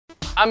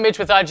I'm Mitch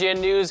with IGN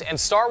News, and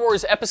Star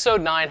Wars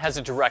Episode 9 has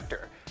a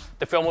director.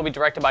 The film will be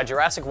directed by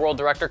Jurassic World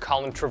director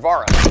Colin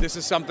Treverrow. This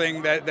is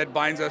something that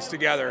binds us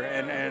together,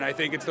 and I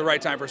think it's the right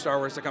time for Star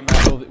Wars to come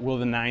back. Will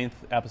the 9th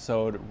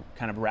episode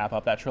kind of wrap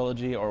up that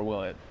trilogy, or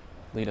will it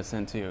lead us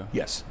into?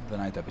 Yes, the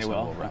 9th episode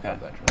will wrap up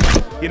that trilogy.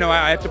 You know,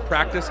 I have to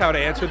practice how to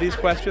answer these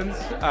questions.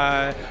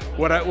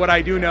 What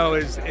I do know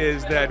is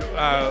that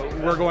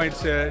we're going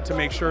to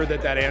make sure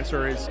that that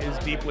answer is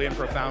deeply and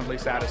profoundly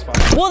satisfying.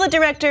 Will the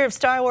director of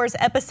Star Wars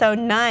Episode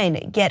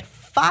 9 get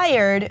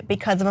fired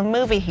because of a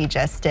movie he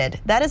just did?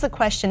 That is a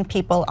question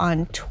people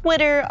on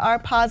Twitter are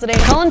positing.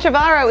 Colin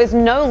Treverrow is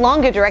no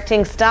longer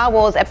directing Star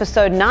Wars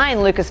Episode 9,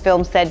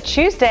 Lucasfilm said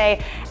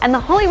Tuesday, and The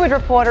Hollywood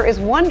Reporter is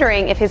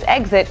wondering if his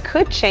exit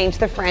could change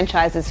the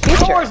franchise's future.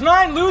 Star Wars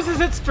 9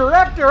 loses its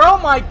director, oh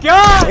my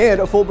god!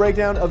 And a full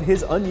breakdown of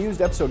his unused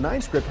Episode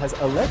 9 script has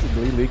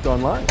allegedly leaked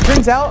online.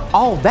 Turns out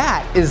all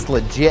that is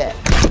legit.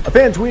 A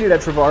fan tweeted at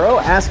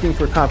Treverrow asking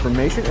for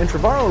confirmation, and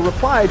Treverrow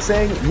replied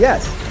saying,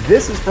 yes,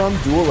 this is from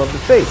Duel of the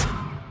Fates.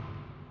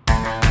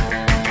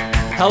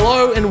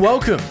 Hello and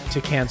welcome to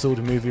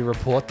Cancelled Movie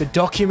Report, the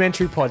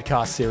documentary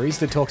podcast series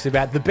that talks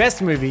about the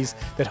best movies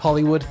that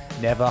Hollywood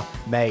never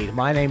made.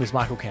 My name is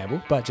Michael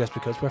Campbell, but just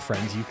because we're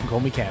friends, you can call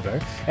me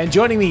Cambo. And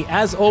joining me,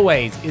 as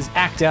always, is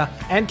actor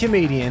and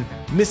comedian,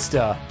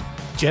 Mr.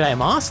 Jedi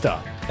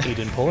Master,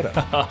 Eden Porter.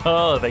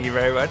 Oh, thank you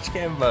very much,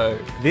 Cambo.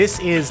 This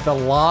is the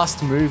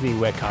last movie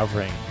we're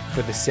covering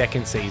for the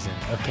second season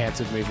of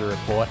Cancelled Movie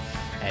Report,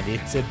 and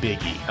it's a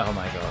biggie. Oh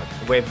my god.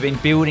 We've been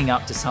building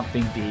up to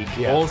something big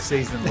all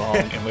season long,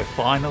 and we're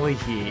finally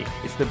here.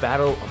 It's the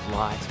battle of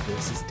light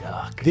versus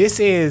dark. This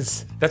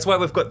is... That's why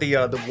we've got the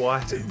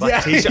white and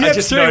black t-shirt. I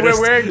just noticed.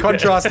 We're wearing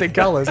contrasting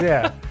colours,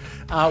 yeah.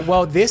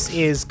 Well, this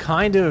is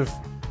kind of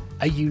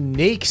a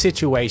unique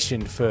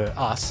situation for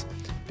us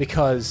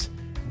because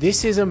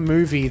this is a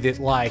movie that,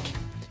 like,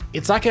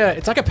 it's like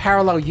a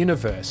parallel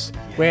universe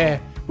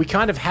where we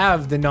kind of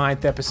have the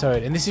 9th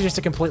episode, and this is just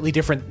a completely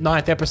different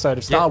 9th episode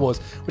of Star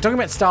Wars. We're talking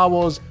about Star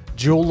Wars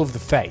Duel of the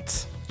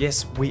Fates.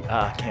 Yes, we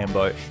are,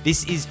 Cambo.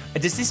 This is.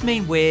 Does this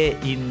mean we're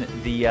in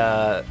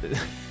the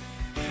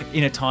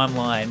in a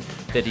timeline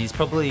that is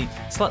probably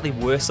slightly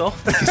worse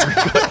off? Because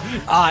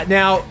we've got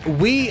now,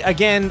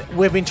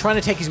 we've been trying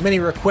to take as many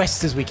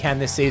requests as we can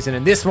this season,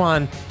 and this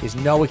one is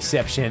no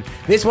exception.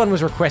 This one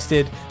was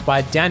requested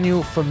by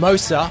Daniel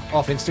Formosa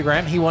off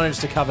Instagram. He wanted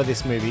us to cover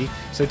this movie.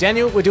 So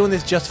Daniel, we're doing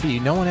this just for you.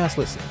 No one else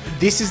listen.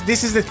 This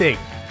is the thing.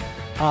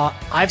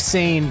 I've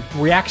seen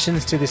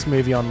reactions to this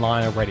movie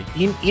online already.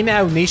 In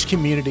our niche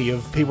community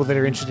of people that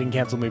are interested in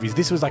cancelled movies,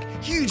 this was like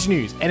huge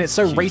news, and it's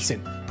so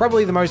recent.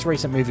 Probably the most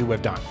recent movie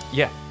we've done.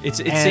 Yeah, it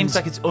seems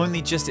like it's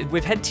only just...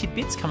 We've had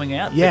tidbits coming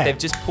out, but they've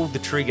just pulled the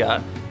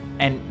trigger,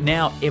 and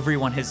now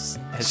everyone has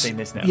seen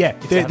this now. Yeah,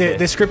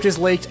 the script is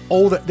leaked.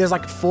 There's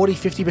like 40,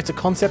 50 bits of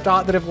concept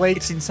art that have leaked.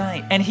 It's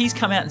insane. And he's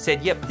come out and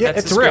said, yep, yeah,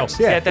 that's it's the real.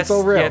 script. Yeah, it's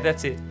all real. Yeah,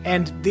 that's it.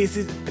 And this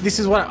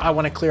is what I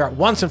want to clear up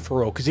once and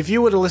for all, because if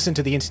you were to listen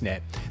to the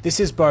internet, this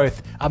is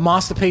both a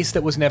masterpiece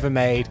that was never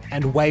made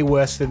and way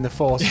worse than The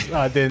Force,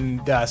 than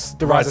The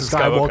Rise of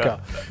Skywalker.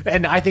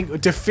 And I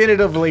think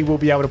definitively we'll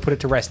be able to put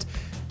it to rest.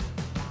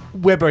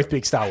 We're both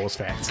big Star Wars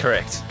fans.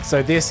 Correct.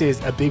 So this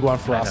is a big one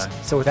for us.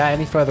 So without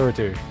any further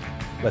ado,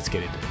 let's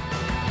get into it.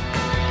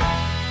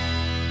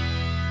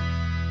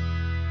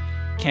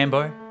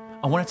 Cambo,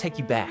 I want to take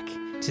you back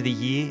to the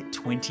year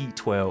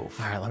 2012.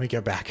 All right, let me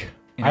go back.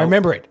 I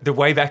remember it. The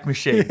Wayback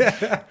Machine.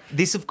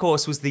 This, of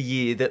course, was the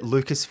year that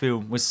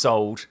Lucasfilm was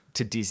sold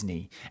to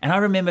Disney. And I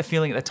remember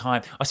feeling at the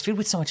time, I was filled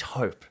with so much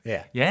hope.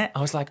 Yeah. Yeah? I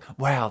was like,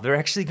 wow, they're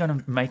actually going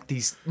to make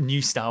these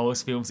new Star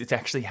Wars films. It's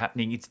actually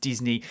happening. It's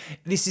Disney.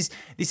 This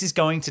is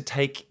going to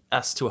take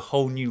us to a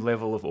whole new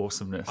level of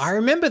awesomeness. I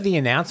remember the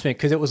announcement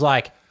because it was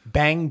like,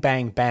 bang,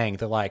 bang, bang.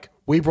 They're like,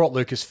 we brought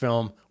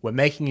Lucasfilm. We're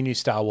making a new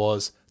Star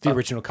Wars. The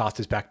original cast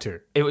is back too.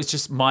 It was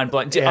just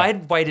mind-blowing. I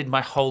had waited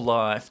my whole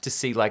life to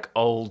see like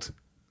old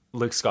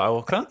Luke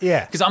Skywalker.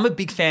 Yeah. Because I'm a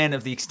big fan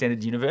of the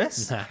extended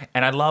universe.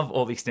 And I love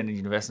all the extended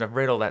universe, and I've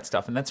read all that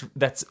stuff, and that's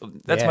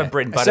my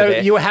bread and butter. So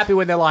there. You were happy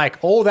when they're like,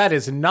 all that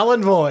is null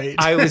and void.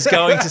 I was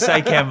going to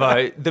say,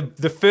 Cambo,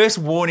 the first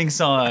warning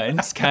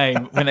signs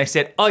came when they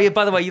said, oh yeah,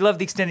 by the way, you love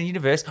the extended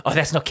universe. Oh,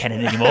 that's not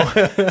canon anymore.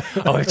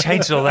 Oh, we've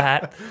changed all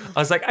that. I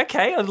was like,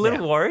 okay, I'm a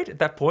little worried at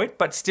that point,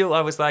 but still I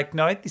was like,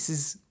 no,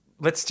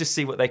 let's just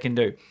see what they can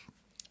do.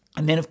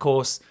 And then, of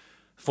course,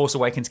 Force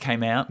Awakens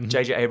came out.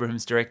 J.J.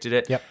 Abrams directed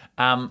it. Yep.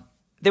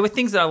 There were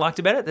things that I liked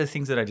about it. There were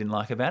things that I didn't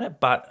like about it,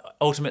 but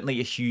ultimately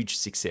a huge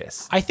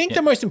success. I think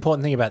the most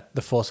important thing about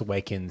The Force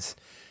Awakens,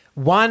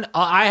 one,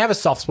 I have a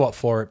soft spot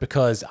for it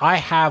because I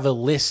have a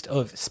list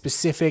of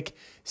specific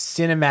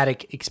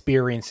cinematic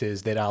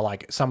experiences that are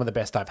like some of the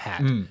best I've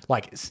had,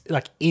 like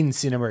in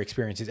cinema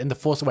experiences. And The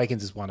Force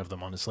Awakens is one of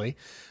them, honestly.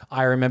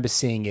 I remember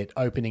seeing it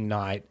opening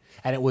night,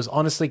 and it was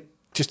honestly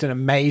just an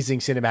amazing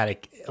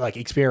cinematic like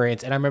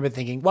experience. And I remember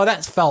thinking, well,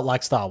 that's felt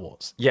like Star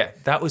Wars. Yeah,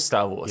 that was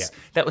Star Wars. Yeah.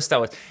 That was Star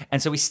Wars.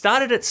 And so we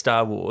started at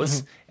Star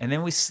Wars, and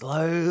then we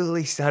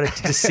slowly started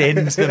to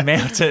descend the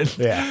mountain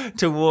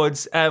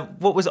towards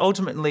what was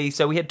ultimately.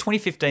 So we had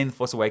 2015, The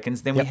Force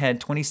Awakens. Then we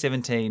had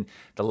 2017,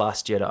 The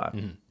Last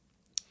Jedi.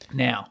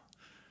 Now,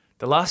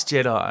 The Last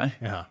Jedi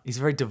is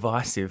very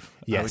divisive,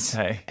 I would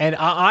say. And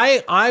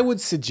I would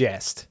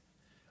suggest,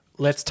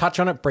 let's touch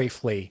on it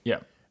briefly. Yeah.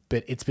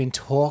 But it's been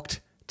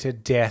talked to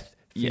death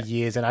for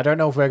years, and I don't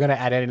know if we're going to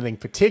add anything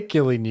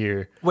particularly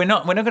new. We're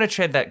not going to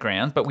tread that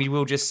ground, but we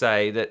will just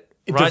say that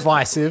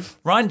divisive.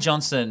 Ryan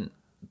Johnson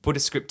put a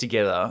script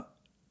together.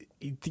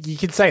 You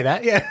can say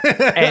that, yeah.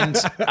 And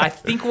I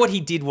think what he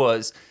did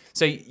was,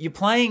 so you're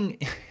playing,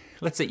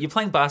 let's say you're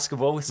playing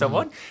basketball with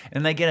someone,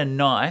 and they get a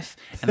knife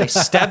and they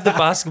stab the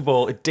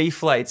basketball, it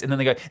deflates, and then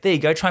they go, there you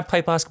go, try and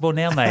play basketball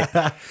now, mate.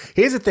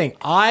 Here's the thing,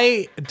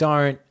 I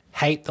don't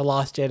hate The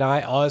Last Jedi.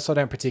 I also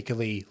don't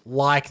particularly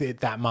like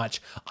it that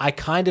much. I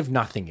kind of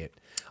nothing it.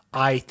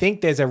 I think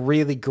there's a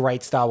really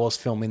great Star Wars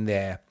film in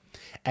there.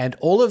 And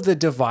all of the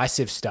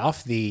divisive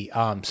stuff, the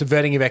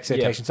subverting of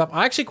expectation stuff,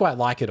 I actually quite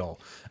like it all.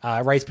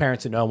 Raise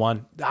parents at no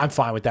one, I'm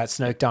fine with that.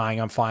 Snoke dying,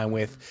 I'm fine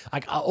with.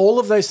 Like all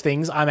of those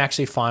things, I'm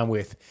actually fine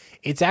with.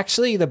 It's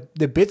actually the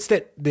bits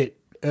that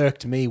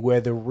irked me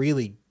were the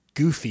really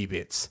goofy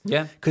bits.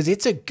 Yeah. Because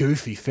it's a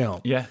goofy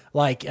film. Yeah.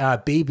 Like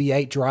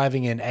BB-8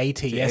 driving an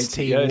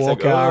AT-ST like,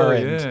 Walker oh,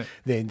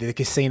 and the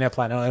casino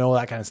planet and all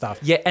that kind of stuff.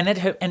 Yeah,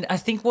 and I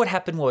think what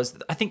happened was,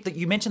 I think that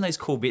you mentioned those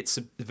cool bits,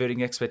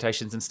 subverting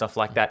expectations and stuff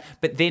like that,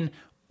 but then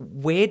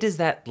where does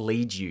that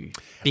lead you?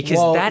 Because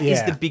that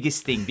is the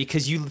biggest thing,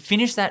 because you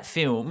finish that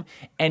film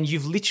and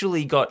you've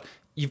literally got...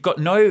 You've got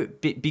no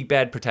big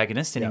bad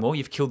protagonist anymore.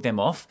 You've killed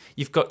them off.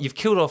 You've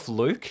killed off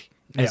Luke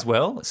as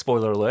well.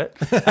 Spoiler alert.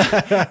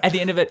 At the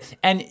end of it,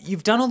 and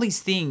you've done all these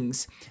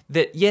things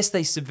that, yes,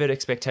 they subvert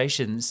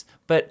expectations,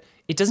 but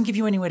it doesn't give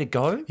you anywhere to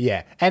go.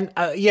 Yeah, and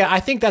I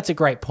think that's a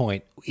great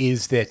point.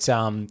 Is that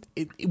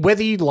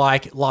whether you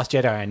like Last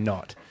Jedi or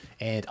not,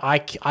 and I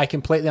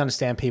completely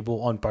understand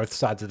people on both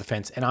sides of the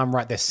fence, and I'm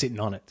right there sitting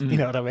on it. You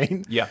know what I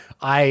mean? Yeah.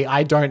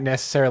 I don't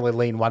necessarily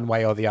lean one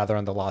way or the other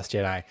on The Last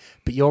Jedi,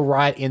 but you're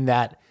right in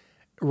that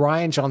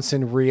Ryan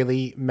Johnson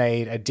really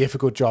made a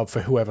difficult job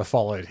for whoever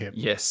followed him.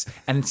 Yes.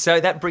 And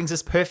so that brings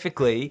us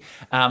perfectly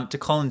to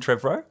Colin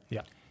Treverrow.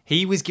 Yeah.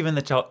 He was given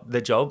the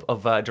job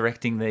of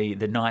directing the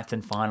ninth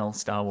and final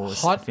Star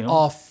Wars Hot film.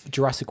 off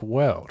Jurassic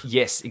World.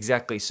 Yes,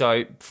 exactly.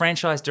 So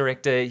franchise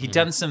director. He'd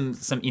done some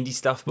indie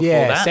stuff before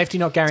that. Yeah, Safety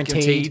Not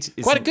Guaranteed.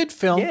 Quite a good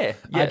film.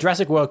 Yeah.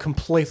 Jurassic World,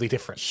 completely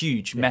different.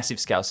 Huge, massive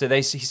scale. So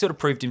he sort of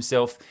proved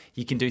himself.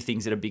 He can do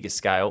things at a bigger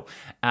scale.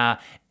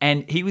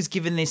 And he was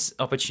given this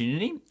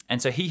opportunity.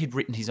 And so he had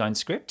written his own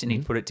script and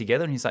he'd put it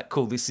together. And he's like,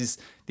 cool, this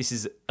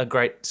is a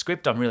great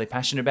script. I'm really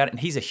passionate about it. And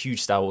he's a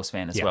huge Star Wars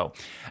fan as well.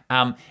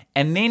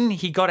 And then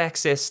he got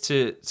access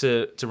to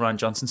Ryan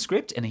Johnson's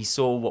script and he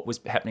saw what was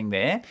happening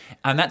there.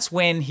 And that's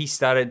when he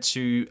started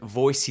to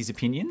voice his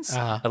opinions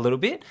a little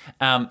bit.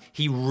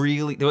 He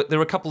really, there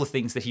were a couple of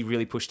things that he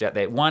really pushed out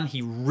there. One,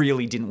 he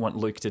really didn't want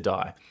Luke to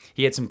die.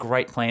 He had some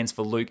great plans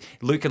for Luke.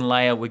 Luke and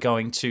Leia were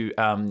going to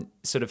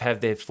sort of have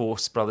their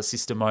Force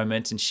brother-sister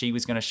moment, and she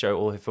was going to show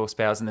all her Force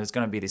powers, and there was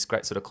going to be this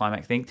great sort of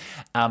climax thing.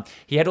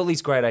 He had all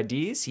these great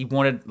ideas. He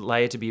wanted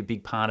Leia to be a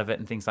big part of it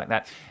and things like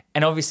that.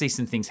 And obviously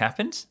some things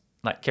happened,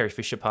 like Carrie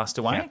Fisher passed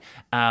away.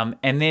 Yeah.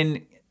 And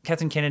then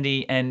Kathleen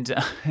Kennedy and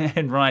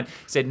Ryan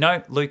said,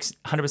 no, Luke's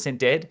 100%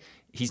 dead.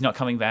 He's not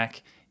coming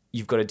back.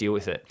 You've got to deal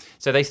with it.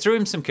 So they threw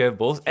him some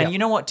curveballs. And you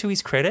know what? To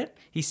his credit,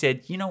 he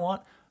said, you know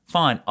what?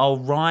 Fine, I'll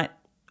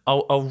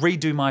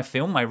redo my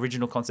film, my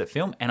original concept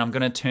film, and I'm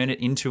going to turn it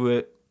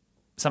into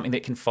something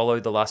that can follow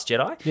The Last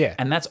Jedi. Yeah.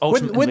 And that's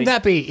ultimately... Wouldn't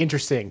that be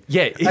interesting?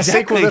 Yeah, exactly. A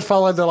sequel that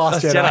followed The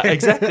Last Jedi.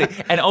 Exactly.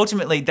 And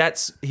ultimately,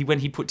 that's when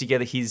he put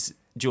together his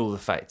Duel of the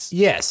Fates.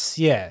 Yes,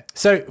 yeah.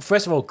 So,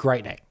 first of all,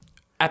 great name.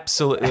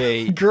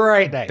 Absolutely.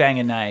 Great name.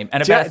 Banger name.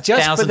 And about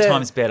 1,000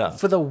 times better.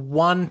 For the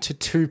 1 to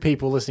 2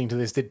 people listening to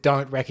this that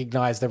don't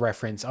recognize the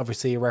reference,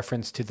 obviously a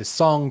reference to the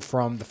song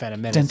from The Phantom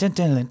Menace.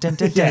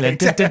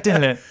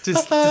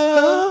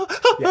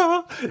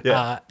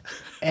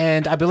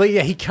 And I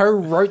believe, he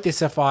co-wrote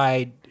this, if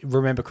I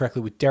remember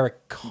correctly, with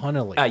Derek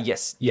Connolly.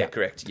 Yes. Yeah,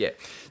 correct. Yeah.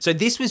 So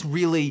this was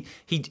really,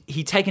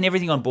 he'd taken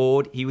everything on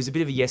board. He was a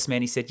bit of a yes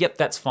man. He said, yep,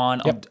 that's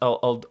fine. Yep.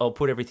 I'll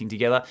put everything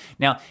together.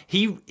 Now,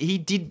 he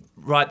did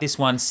write this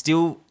one.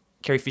 Still,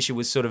 Carrie Fisher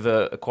was sort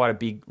of quite a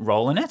big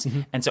role in it.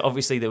 And so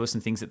obviously there were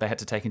some things that they had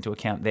to take into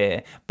account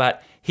there.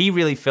 But he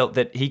really felt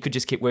that he could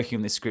just keep working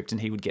on this script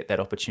and he would get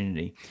that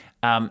opportunity.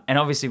 And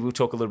obviously we'll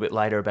talk a little bit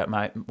later about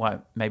why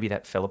maybe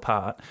that fell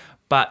apart.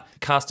 But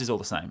cast is all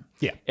the same.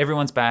 Yeah.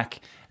 Everyone's back.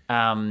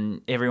 No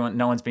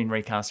one's been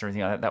recast or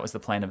anything like that. That was the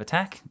plan of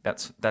attack.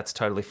 That's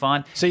totally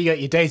fine. So you got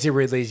your Daisy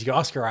Ridleys, you got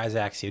Oscar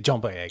Isaacs, your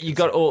John Boyega. You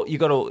got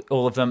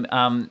all of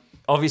them.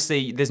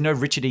 Obviously, there's no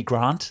Richard E.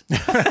 Grant.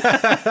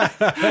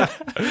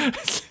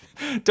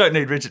 Don't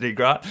need Richard E.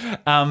 Grant.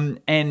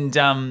 And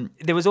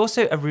there was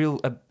also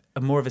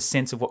more of a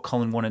sense of what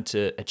Colin wanted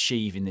to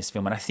achieve in this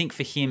film. And I think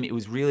for him, it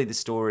was really the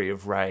story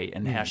of Rey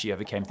and how she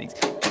overcame things.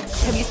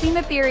 Have you seen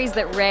the theories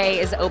that Rey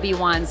is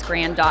Obi-Wan's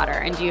granddaughter,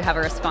 and do you have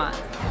a response?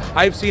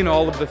 I've seen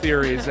all of the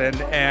theories,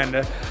 and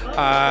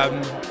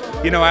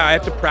you know, I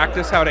have to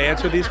practice how to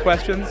answer these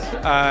questions.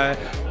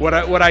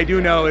 What I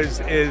do know is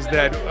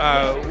that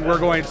we're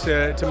going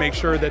to make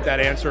sure that that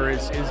answer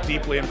is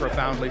deeply and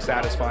profoundly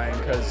satisfying,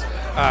 because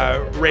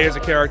Rey is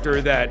a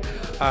character that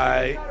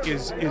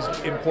is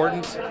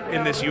important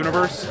in this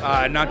universe,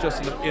 not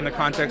just in the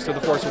context of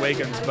The Force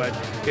Awakens, but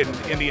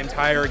in the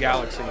entire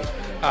galaxy,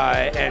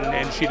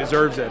 and she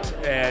deserves it.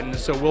 And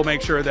so we'll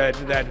make sure that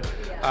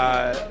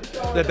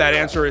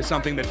answer is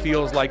something that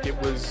feels like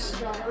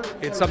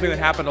it's something that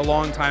happened a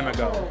long time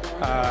ago,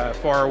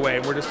 far away.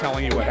 We're just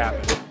telling you what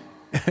happened.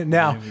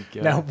 Now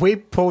we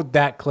pulled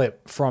that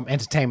clip from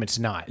Entertainment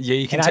Tonight. Yeah,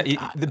 you can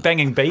the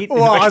banging beat.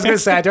 Well, I was going to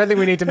say, I don't think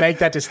we need to make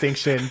that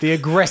distinction. The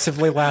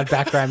aggressively loud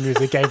background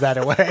music gave that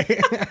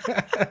away.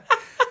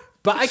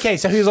 But okay,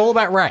 so he was all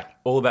about Rey.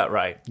 All about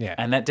Rey. Yeah.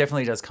 And that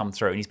definitely does come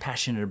through, and he's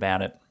passionate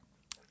about it.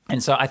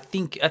 And so I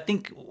think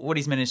what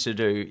he's managed to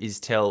do is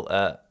tell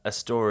a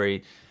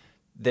story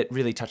that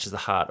really touches the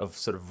heart of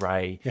sort of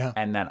Rey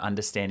and that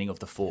understanding of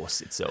the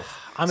Force itself.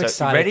 I'm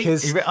excited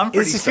because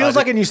it feels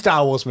like a new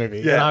Star Wars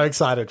movie, and I'm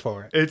excited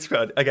for it. It's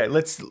good. Okay,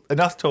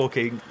 enough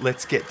talking.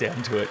 Let's get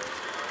down to it.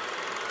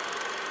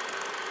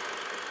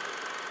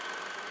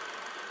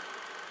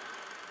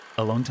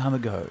 A long time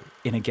ago,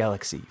 in a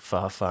galaxy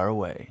far, far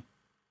away.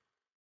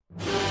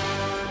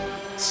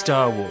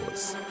 Star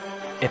Wars,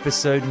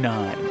 Episode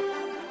 9,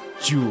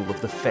 Duel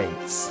of the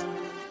Fates.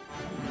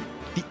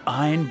 The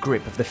iron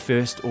grip of the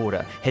First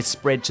Order has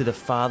spread to the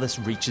farthest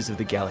reaches of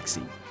the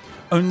galaxy.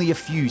 Only a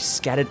few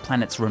scattered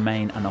planets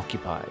remain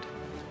unoccupied.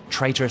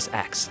 Traitorous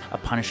acts are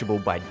punishable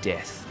by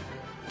death.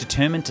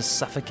 Determined to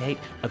suffocate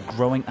a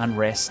growing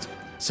unrest,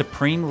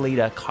 Supreme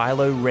Leader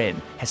Kylo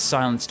Ren has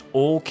silenced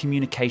all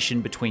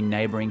communication between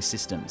neighbouring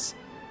systems.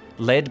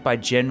 Led by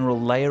General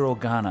Leia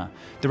Organa,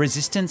 the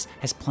Resistance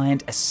has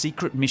planned a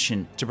secret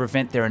mission to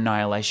prevent their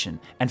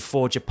annihilation and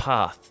forge a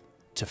path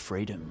to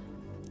freedom.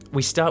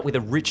 We start with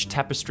a rich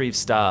tapestry of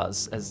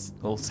stars, as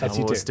all Star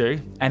Wars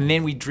do, and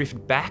then we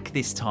drift back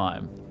this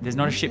time. There's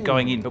not a ship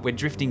going in, but we're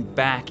drifting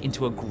back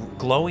into a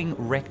glowing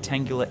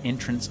rectangular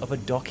entrance of a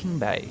docking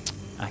bay.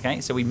 Okay,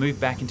 so we move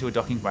back into a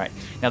docking bay.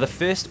 Now the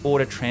First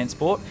Order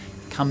transport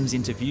comes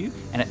into view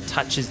and it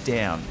touches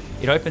down.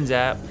 It opens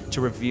out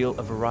to reveal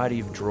a variety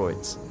of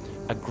droids.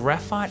 A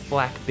graphite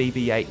black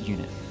BB-8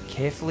 unit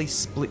carefully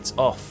splits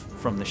off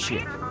from the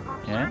ship.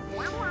 Yeah?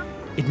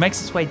 It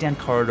makes its way down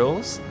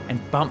corridors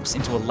and bumps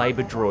into a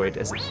Labour droid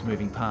as it's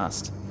moving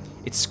past.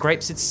 It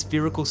scrapes its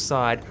spherical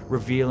side,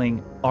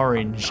 revealing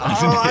orange.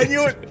 Oh, I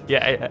knew it!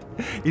 Yeah.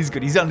 He's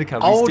good. He's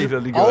undercover. He's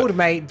definitely good. Old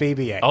mate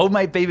BB-8. Old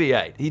mate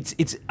BB-8.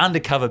 It's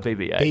undercover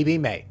BB-8. BB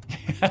mate.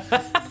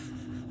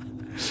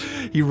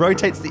 He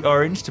rotates the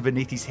orange to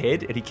beneath his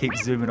head and he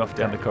keeps zooming off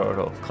down the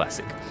corridor.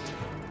 Classic.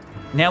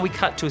 Now we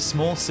cut to a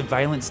small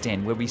surveillance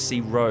den where we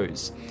see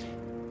Rose.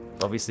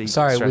 Obviously.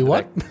 Sorry, we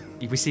what?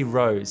 We see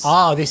Rose.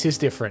 Oh, this is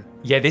different.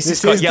 Yeah, this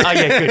is good.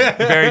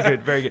 Very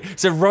good, very good.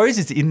 So Rose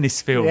is in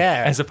this film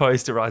as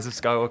opposed to Rise of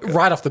Skywalker.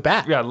 Right off the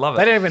bat. Yeah, I love it.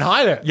 They don't even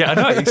hide her. Yeah, I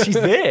know. She's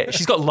there.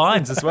 She's got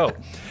lines as well.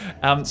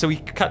 So we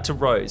cut to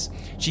Rose.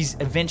 She's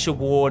adventure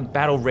worn,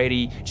 battle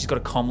ready. She's got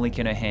a comlink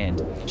in her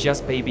hand. She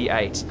asks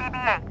BB-8.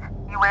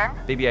 BB-8, you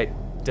in? BB-8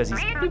 does his...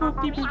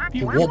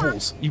 He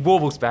wobbles. He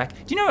wobbles back.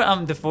 Do you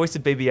know the voice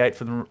of BB-8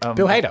 from...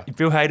 Bill Hader.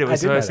 Bill Hader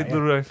was a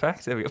little known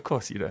fact. Of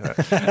course you know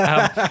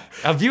that.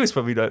 Our viewers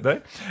probably don't know.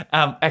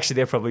 Actually,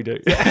 they probably do.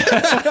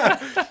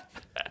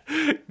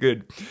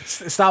 Good.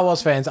 Star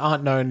Wars fans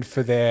aren't known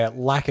for their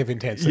lack of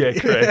intensity.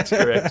 Yeah,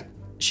 correct.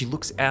 She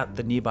looks out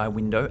the nearby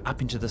window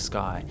up into the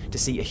sky to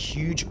see a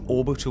huge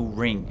orbital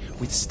ring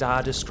with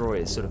star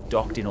destroyers sort of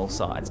docked in all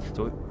sides.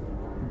 So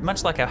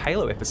much like our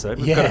Halo episode,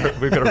 we've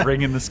got a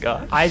ring in the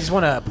sky. I just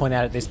want to point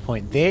out at this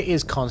point, there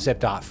is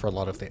concept art for a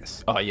lot of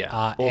this. Oh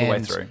yeah, all the way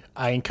through.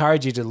 I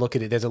encourage you to look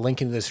at it. There's a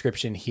link in the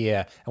description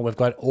here, and we've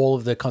got all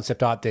of the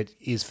concept art that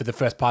is for the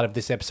first part of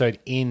this episode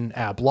in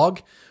our blog.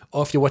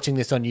 Or if you're watching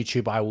this on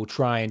YouTube, I will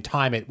try and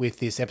time it with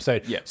this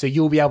episode. Yep. So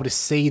you'll be able to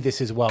see this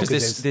as well.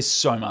 Because there's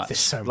so much. There's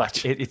so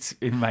much. It's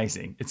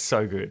amazing. It's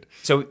so good.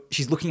 So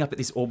she's looking up at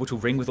this orbital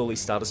ring with all these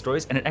Star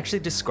Destroyers, and it actually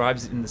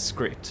describes it in the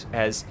script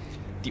as...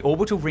 The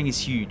orbital ring is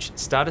huge.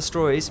 Star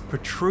Destroyers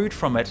protrude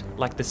from it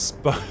like the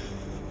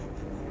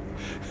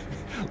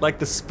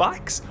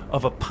spikes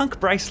of a punk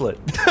bracelet.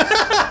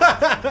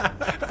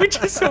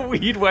 Which is a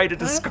weird way to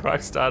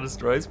describe Star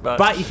Destroyers,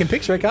 but you can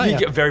picture it, can't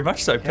you? Very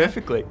much so,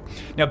 perfectly.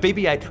 Now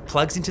BB-8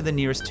 plugs into the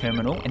nearest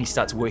terminal and he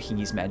starts working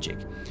his magic.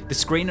 The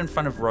screen in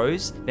front of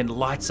Rose then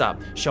lights up,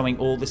 showing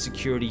all the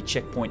security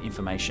checkpoint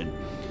information.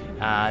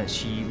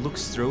 She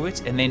looks through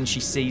it and then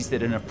she sees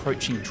that an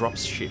approaching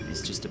dropship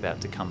is just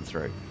about to come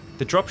through.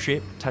 The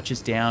dropship touches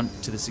down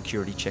to the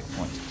security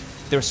checkpoint.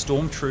 There are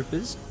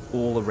stormtroopers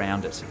all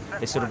around it.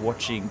 They're sort of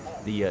watching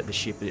the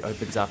ship. It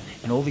opens up,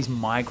 and all these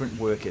migrant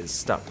workers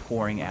start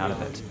pouring out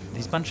of it.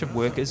 These bunch of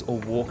workers all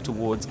walk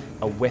towards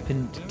a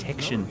weapon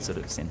detection sort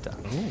of centre.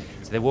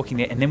 So they're walking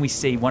there, and then we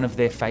see one of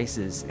their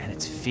faces, and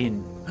it's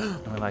Finn.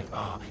 And we're like,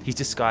 oh, he's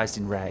disguised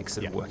in rags,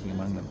 sort of working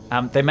among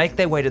them. They make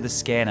their way to the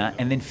scanner,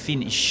 and then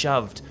Finn is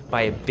shoved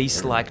by a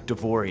beast-like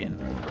Devorian.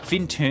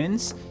 Finn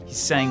turns, he's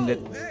saying that...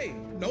 Hey,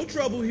 no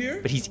trouble here.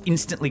 But he's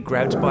instantly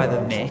grabbed by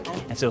the neck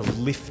and sort of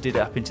lifted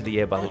up into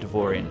the air by the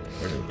Devorian.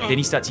 Then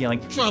he starts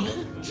yelling, "Trouble!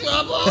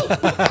 Trouble!"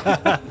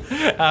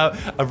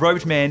 A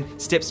robed man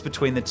steps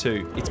between the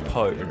two. It's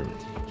Poe.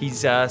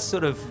 He's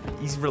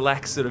he's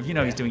relaxed,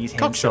 he's doing his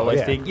hand solo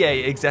thing. Yeah,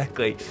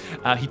 exactly.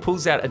 He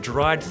pulls out a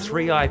dried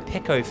three-eye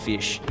pecco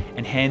fish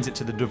and hands it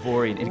to the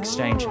Devorian in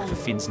exchange for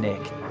Finn's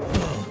neck.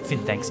 Finn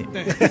thanks him.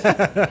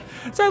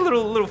 So a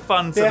little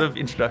fun sort of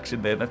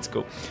introduction there. That's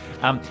cool.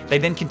 They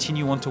then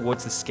continue on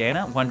towards the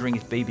scanner, wondering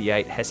if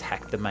BB-8 has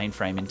hacked the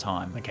mainframe in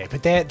time. Okay,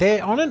 but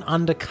they're on an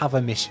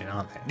undercover mission,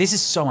 aren't they? This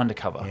is so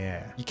undercover.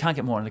 Yeah. You can't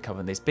get more undercover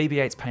than this.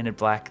 BB-8's painted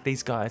black.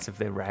 These guys have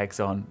their rags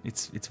on.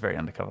 It's very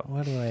undercover.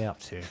 What are they up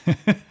to?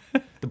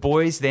 The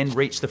boys then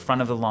reach the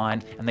front of the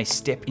line and they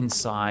step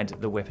inside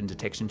the weapon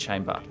detection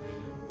chamber.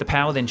 The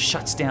power then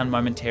shuts down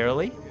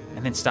momentarily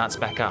and then starts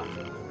back up.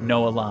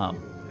 No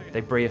alarm. They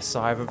breathe a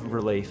sigh of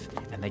relief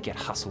and they get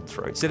hustled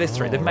through. So there's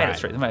three. They've made it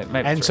through.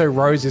 And so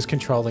Rose is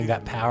controlling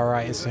that power,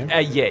 I assume?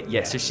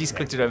 Yeah. So she's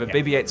clicked it over.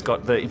 BB-8's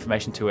got the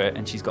information to her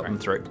and she's got them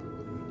through.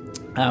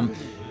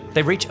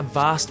 They reach a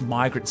vast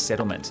migrant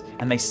settlement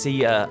and they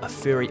see a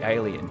furry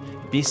alien,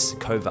 Bis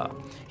Kova.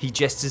 He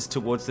gestures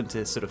towards them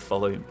to sort of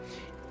follow him.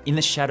 In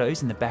the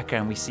shadows, in the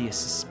background, we see a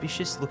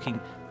suspicious-looking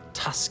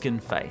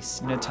Tusken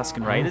face. You know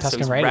Tusken Raiders?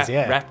 Tusken Raiders,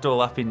 wrapped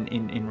all up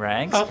in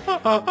rags.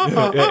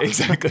 Yeah,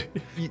 exactly.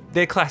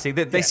 They're classic.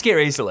 They scare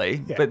easily,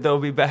 but they'll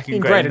be back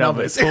in greater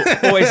numbers.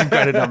 Always in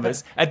greater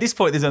numbers. At this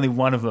point, there's only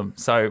one of them,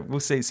 so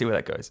we'll see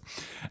where that goes.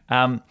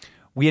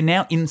 We are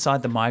now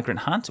inside the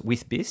migrant hunt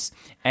with Bis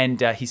and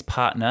his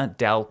partner,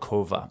 Dal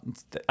Kova.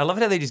 I love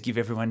how they just give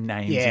everyone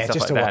names and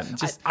stuff like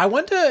that. I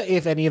wonder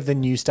if any of the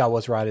new Star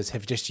Wars writers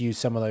have just used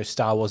some of those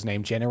Star Wars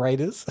name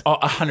generators. Oh,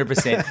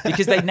 100%.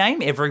 Because they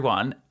name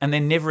everyone and they're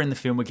never in the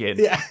film again.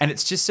 Yeah. And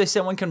it's just so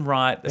someone can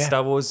write a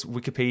Star Wars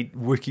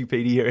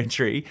Wikipedia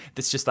entry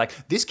that's just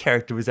like, this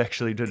character was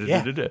actually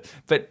da-da-da-da-da.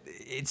 But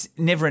it's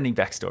never-ending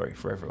backstory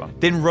for everyone.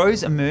 Then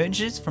Rose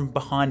emerges from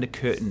behind a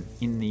curtain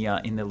in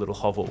the little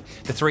hovel.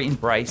 The three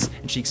embrace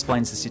and she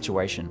explains the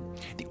situation.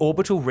 The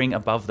orbital ring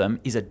above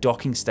them is a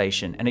docking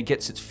station and it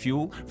gets its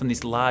fuel from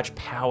this large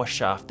power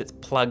shaft that's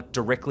plugged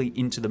directly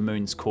into the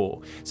moon's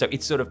core. So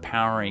it's sort of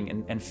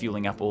powering and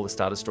fueling up all the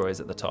Star Destroyers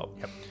at the top.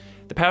 Yep.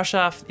 The power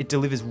shaft, it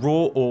delivers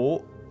raw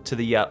ore to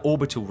the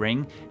orbital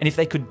ring, and if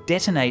they could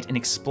detonate an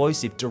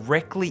explosive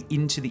directly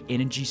into the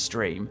energy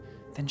stream,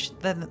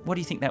 then what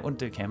do you think that would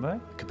do,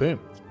 Cambo? Kaboom.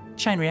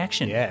 Chain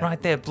reaction,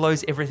 right there,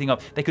 blows everything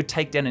up. They could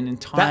take down an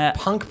entire... That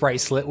punk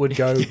bracelet would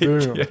go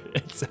boom. Yeah,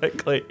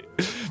 exactly.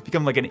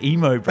 Become like an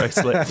emo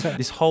bracelet.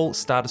 This whole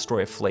Star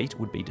Destroyer fleet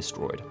would be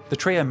destroyed. The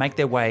trio make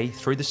their way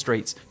through the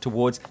streets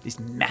towards this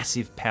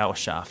massive power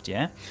shaft,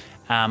 It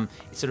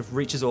sort of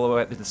reaches all the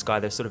way up to the sky.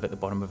 They're sort of at the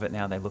bottom of it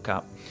now. They look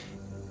up.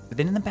 But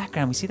then in the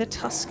background, we see the old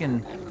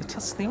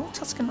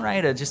Tusken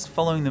Raider just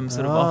following them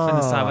sort of off in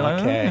the side. We're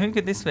like, who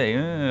could this be?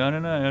 I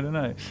don't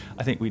know.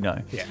 I think we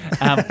know.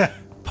 Yeah.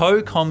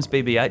 Poe comms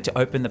BB-8 to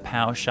open the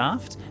power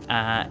shaft.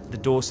 The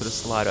doors sort of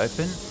slide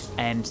open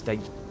and they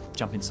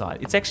jump inside.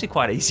 It's actually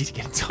quite easy to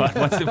get inside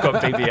once they've got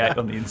BB-8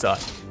 on the inside.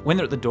 When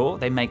they're at the door,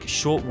 they make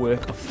short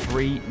work of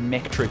 3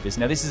 mech troopers.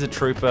 Now this is a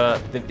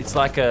trooper, it's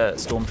like a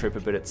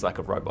stormtrooper, but it's like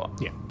a robot,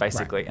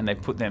 basically. Right. And they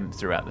put them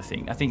throughout the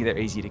thing. I think they're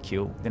easy to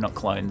kill. They're not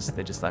clones,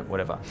 they're just like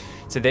whatever.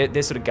 So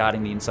they're sort of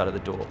guarding the inside of the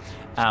door.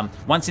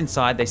 Once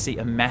inside, they see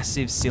a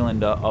massive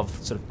cylinder of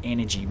sort of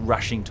energy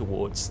rushing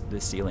towards the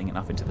ceiling and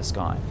up into the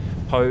sky.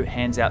 Poe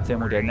hands out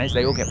thermal detonators.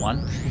 They all get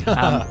one.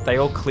 They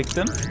all click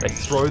them. They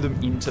throw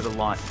them into the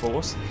light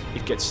force.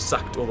 It gets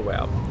sucked all the way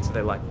up. So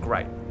they're like,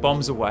 great.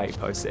 Bombs away,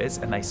 Poe says,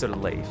 and they sort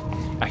of leave.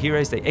 Our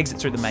heroes, they exit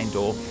through the main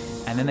door,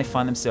 and then they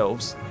find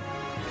themselves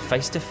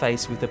face to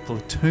face with a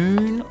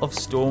platoon of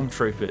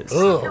stormtroopers.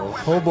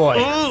 Oh boy.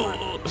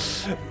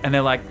 And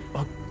they're like,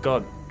 oh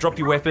God, drop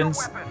your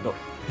weapons. Look,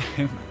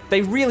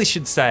 they really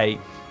should say,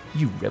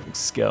 you rebel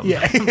scum.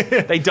 Yeah.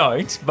 They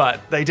don't,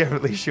 but they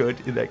definitely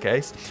should in that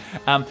case.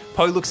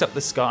 Poe looks up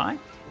the sky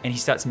and he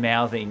starts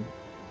mouthing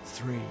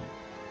 3,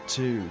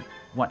 2,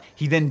 1.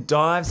 He then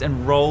dives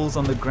and rolls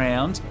on the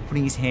ground,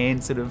 putting his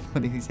hand sort of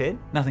under his head.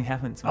 Nothing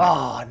happens.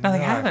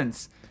 Nothing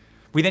happens.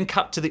 We then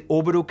cut to the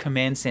orbital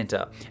command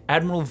center.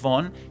 Admiral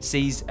Vaughn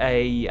sees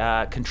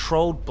a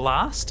controlled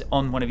blast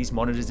on one of his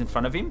monitors in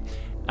front of him.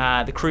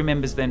 The crew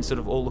members then sort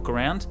of all look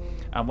around.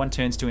 One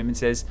turns to him and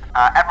says,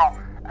 Admiral,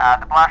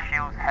 the blast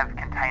shields have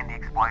contained the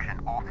explosion.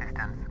 All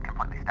systems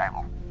completely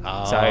stable.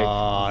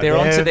 So they're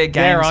onto their games,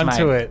 they're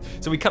onto mate. it.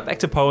 So we cut back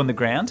to Poe on the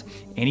ground.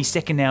 Any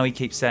second now, he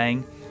keeps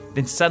saying.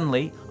 Then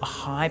suddenly, a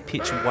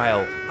high-pitched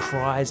wail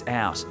cries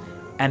out,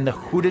 and the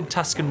hooded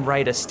Tusken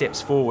Raider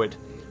steps forward.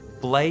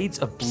 blades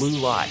of blue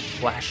light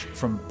flash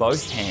from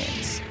both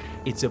hands.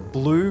 It's a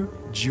blue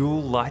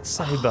dual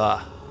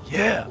lightsaber.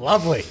 Yeah,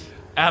 lovely.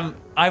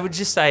 I would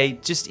just say,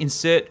 just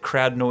insert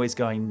crowd noise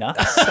going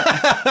nuts.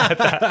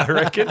 I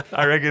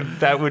reckon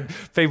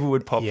people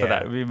would pop for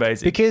that. It would be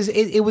amazing. Because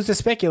it was a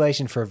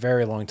speculation for a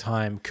very long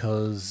time,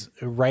 because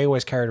Rey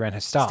always carried around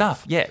her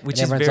staff. Which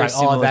and is very like,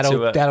 similar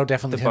to that'll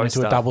definitely turn into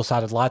staff. a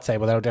double-sided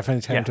lightsaber. That'll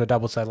definitely turn into a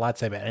double-sided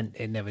lightsaber, and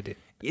it never did.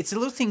 It's a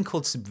little thing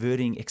called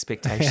subverting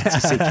expectations, you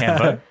see,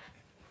 Cambo.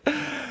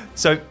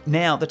 So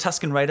now the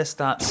Tusken Raider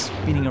starts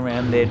spinning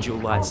around their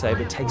dual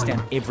lightsaber, takes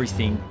down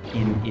everything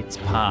in its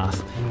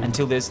path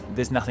until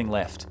there's nothing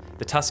left.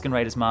 The Tusken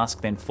Raider's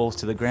mask then falls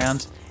to the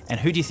ground, and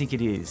who do you think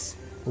it is?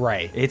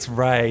 Rey. It's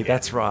Rey.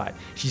 That's right.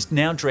 She's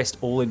now dressed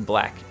all in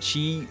black.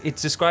 It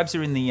describes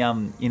her in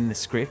the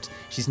script.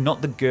 She's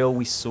not the girl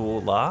we saw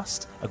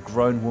last. A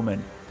grown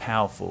woman,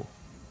 powerful,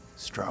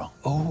 strong.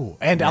 Oh,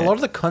 and a lot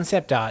of the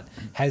concept art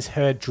has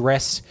her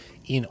dressed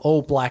in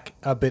all black,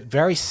 a bit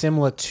very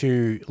similar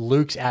to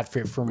Luke's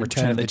outfit from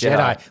Return of the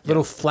Jedi.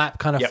 Little flap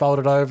kind of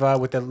folded over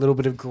with a little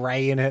bit of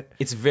grey in it.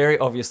 It's very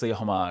obviously a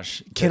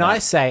homage. Can I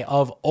say,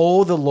 of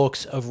all the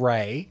looks of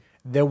Rey,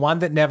 the one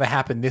that never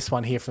happened, this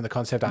one here from the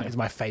concept art, is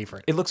my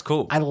favourite. It looks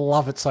cool. I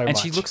love it so much. And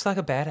she looks like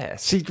a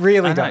badass. She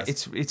really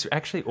does. It's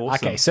actually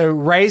awesome. Okay, so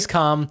Rey's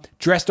come,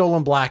 dressed all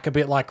in black, a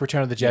bit like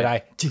Return of the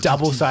Jedi,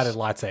 double-sided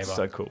lightsaber.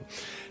 So cool.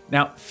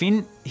 Now,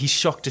 Finn, he's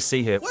shocked to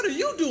see her. What are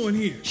you doing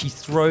here? She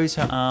throws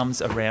her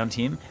arms around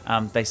him.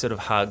 They sort of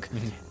hug.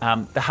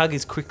 The hug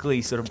is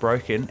quickly sort of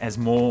broken as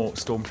more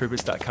stormtroopers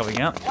start coming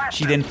out.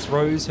 She then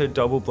throws her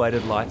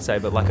double-bladed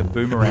lightsaber like a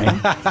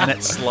boomerang, and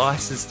it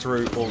slices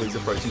through all these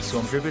approaching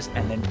stormtroopers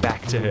and then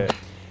back to her.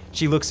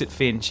 She looks at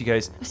Finn. She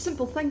goes, "A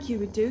simple thank you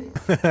would do."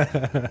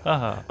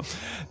 The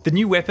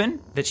new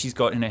weapon that she's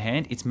got in her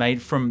hand, it's made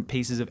from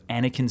pieces of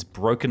Anakin's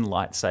broken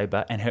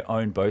lightsaber and her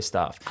own bow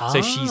staff.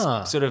 So she's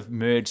sort of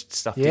merged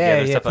stuff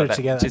together, stuff like that,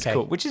 together. Which is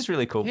cool. Which is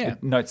really cool. Yeah.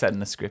 It notes that in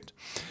the script.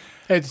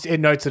 It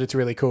notes that it's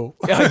really cool.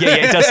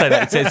 It does say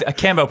that. It says,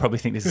 Campbell probably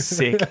think this is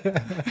sick.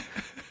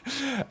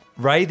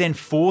 Rey then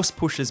force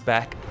pushes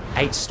back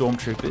 8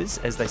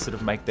 stormtroopers as they sort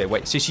of make their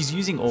way. So she's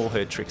using all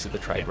her tricks of the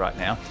trade right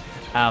now.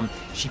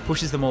 She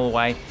pushes them all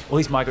away. All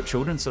these migrant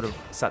children sort of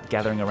start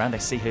gathering around. They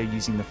see her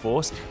using the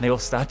Force, and they all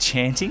start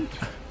chanting,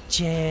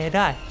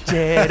 "Jedi,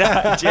 Jedi,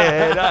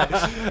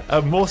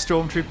 Jedi." More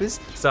stormtroopers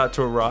start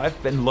to arrive,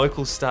 and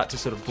locals start to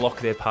sort of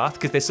block their path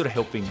because they're sort of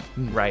helping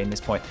Rey in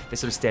this point. They're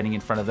sort of standing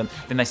in front of them.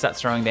 Then they start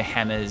throwing their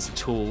hammers,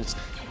 tools.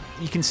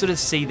 You can sort of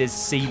see there's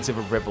seeds of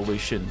a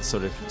revolution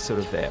sort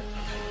of there.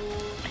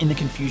 In the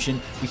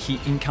confusion, we hear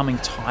incoming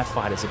TIE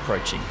fighters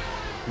approaching.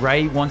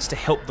 Rey wants to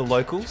help the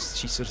locals.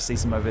 She sort of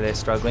sees them over there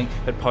struggling,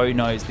 but Poe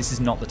knows this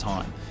is not the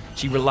time.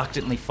 She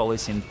reluctantly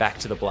follows him back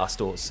to the blast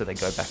doors, so they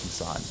go back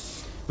inside.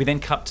 We then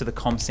cut to the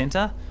comm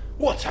center.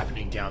 What's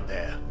happening down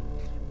there?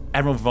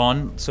 Admiral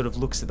Vaughn sort of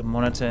looks at the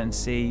monitor and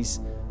sees...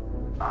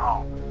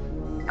 "Oh,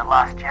 the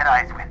last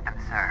Jedi's with them,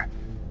 sir.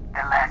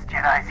 The last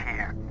Jedi's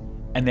here."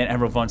 And then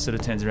Admiral Vaughn sort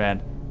of turns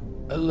around.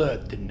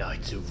 "Alert the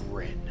Knights of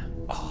Ren."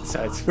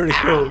 So it's pretty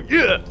cool.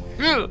 Yeah.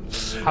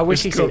 I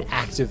wish he said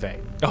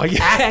activate. Oh,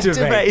 yeah.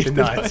 Activate the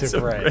Knights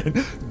of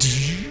Ren.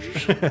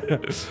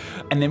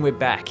 And then we're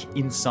back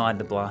inside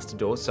the blaster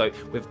door. So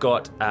we've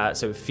got,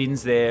 so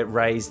Finn's there,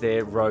 Rey's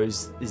there,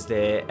 Rose is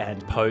there,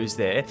 and Poe's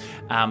there.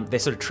 They're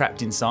sort of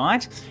trapped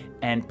inside,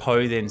 and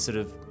Poe then sort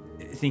of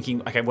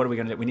thinking, okay, what are we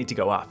going to do? We need to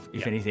go up,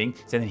 if anything.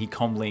 So then he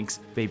comm links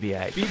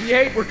BB-8.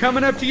 BB-8, we're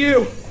coming up to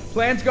you.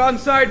 Plan's gone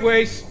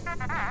sideways.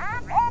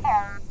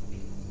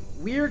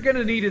 We're going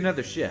to need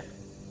another ship.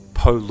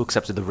 Poe looks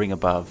up to the ring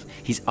above.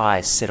 His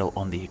eyes settle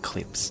on the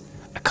Eclipse.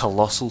 A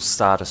colossal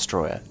Star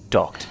Destroyer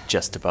docked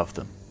just above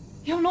them.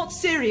 You're not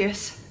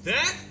serious.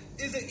 That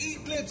is an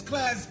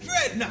Eclipse-class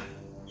dreadnought.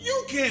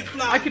 You can't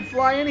fly. I can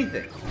fly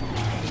anything.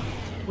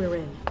 We're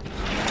in.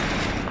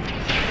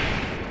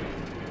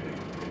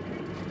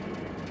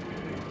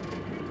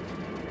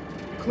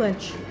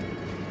 Clench.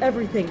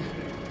 Everything.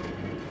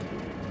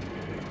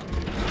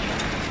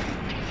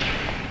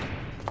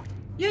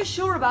 You're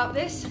sure about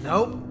this?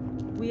 Nope.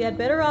 We had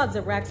better odds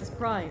at Raxus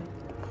Prime.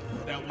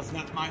 That was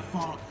not my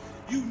fault.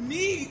 You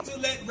need to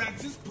let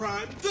Raxus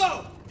Prime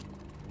go.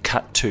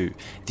 Cut to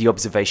the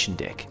observation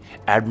deck.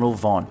 Admiral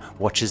Vaughn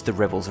watches the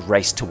rebels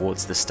race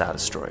towards the Star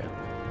Destroyer.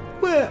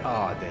 Where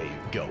are they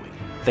going?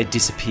 They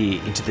disappear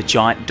into the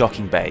giant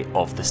docking bay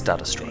of the Star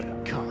Destroyer.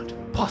 Can't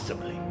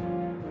possibly.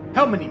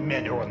 How many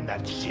men are on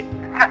that ship?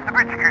 Just the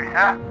bridge crew,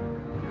 sir.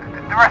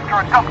 The rest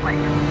are on dock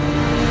link.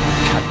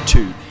 Cut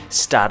to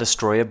Star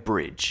Destroyer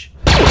Bridge.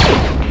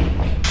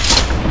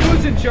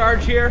 Who's in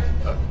charge here?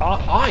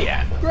 I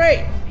am.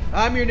 Great.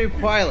 I'm your new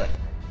pilot.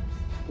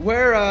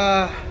 Where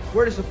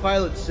does the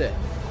pilot sit?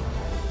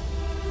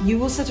 You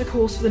will set a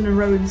course for the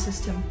Neuroan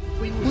system.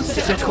 We will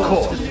set a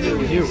course for the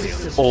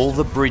Neuroan. All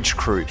the bridge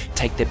crew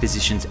take their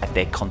positions at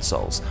their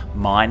consoles,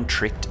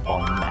 mind-tricked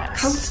en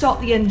masse. Cold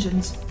start the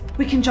engines.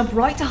 We can jump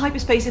right to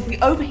hyperspace if we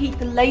overheat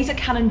the laser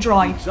cannon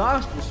drive.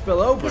 Exhaust will spill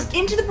over. Yes,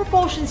 into the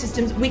propulsion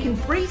systems, we can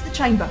freeze the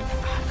chamber.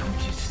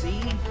 Don't you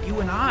see? you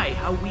and I,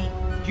 how we...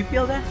 Do you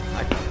feel that?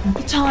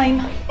 The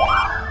time.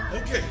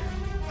 Okay,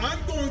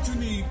 I'm going to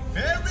need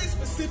very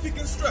specific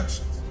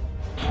instructions.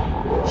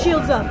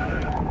 Shields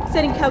up.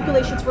 Setting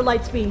calculations for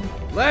light speed.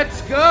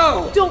 Let's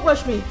go! Don't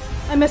rush me.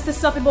 I messed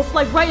this up and we'll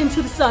fly right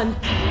into the sun.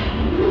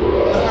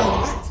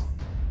 I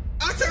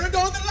turned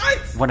on the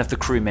lights! One of the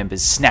crew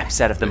members snaps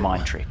out of the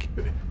mind trick.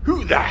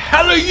 Who the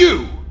hell are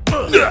you?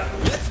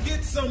 Let's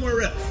get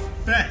somewhere else.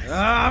 Fast.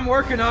 I'm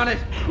working on it.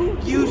 Who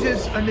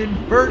uses an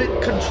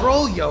inverted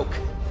control yoke?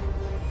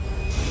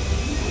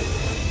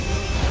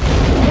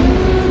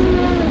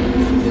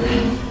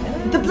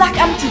 The black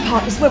empty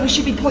part is where we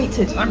should be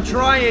pointed. I'm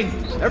trying.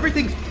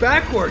 Everything's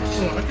backwards.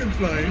 Oh, I can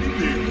fly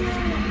anything.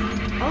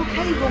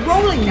 Okay, we're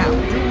rolling now.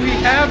 Do we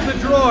have the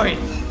droid?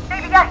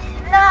 Baby guy,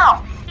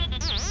 now!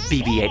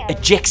 BB-8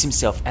 ejects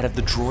himself out of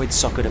the droid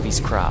socket of his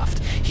craft.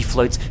 He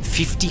floats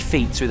 50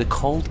 feet through the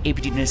cold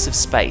emptiness of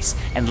space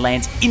and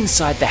lands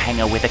inside the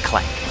hangar with a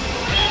clank.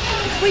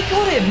 We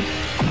got him.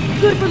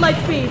 Good for light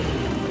speed.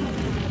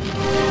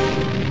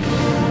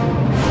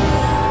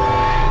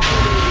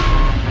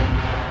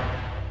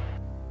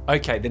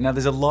 Okay, then now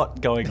there's a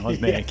lot going on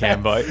there,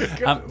 Cambo.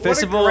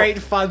 First of all, great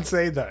fun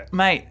scene though,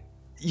 mate.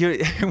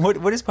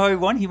 What does Poe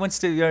want? He wants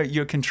to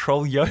your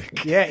control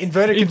yoke. Yeah,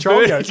 inverted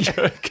control yoke.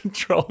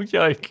 Control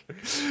yoke.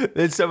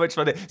 There's so much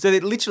fun there. So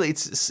literally,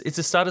 it's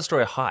a Star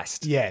Destroyer heist.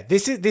 Yeah,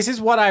 this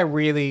is what I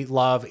really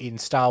love in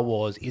Star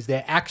Wars is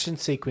their action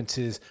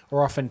sequences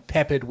are often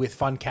peppered with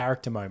fun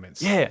character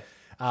moments. Yeah.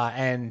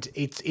 And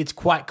it's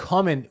quite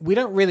common. We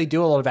don't really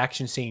do a lot of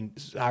action scene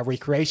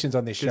recreations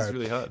on this show. It's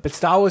really hard. But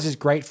Star Wars is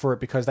great for it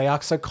because they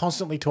are so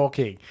constantly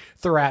talking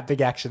throughout big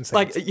action scenes.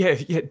 Like,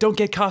 yeah, don't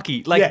get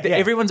cocky. Like,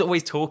 everyone's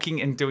always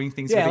talking and doing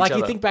things with each other.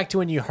 You think back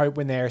to A New Hope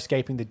when they're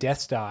escaping the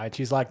Death Star and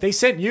she's like, they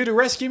sent you to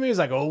rescue me? He's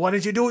like, oh, why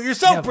didn't you do it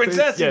yourself,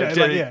 princess?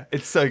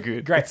 It's so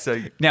good. Great. It's so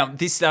good. Now,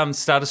 this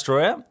Star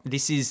Destroyer,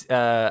 this is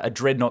a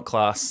Dreadnought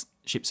class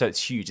ship, so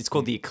it's huge. It's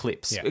called the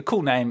Eclipse. A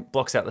cool name,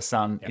 blocks out the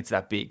sun. It's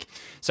that big.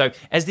 So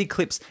as the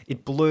Eclipse,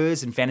 it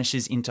blurs and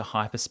vanishes into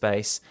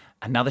hyperspace.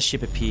 Another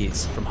ship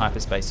appears from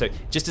hyperspace. So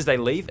just as they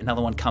leave,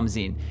 another one comes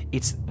in.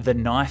 It's the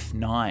Knife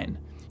 9,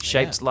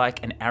 shaped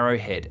like an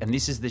arrowhead, and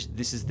this is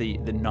the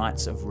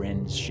Knights of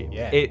Ren's ship.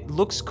 Yeah. It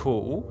looks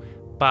cool,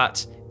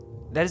 but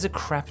that is a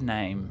crap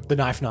name. The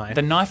Knife 9.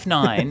 The Knife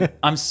 9.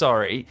 I'm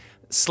sorry.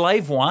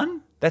 Slave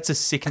 1. That's a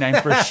sick name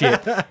for a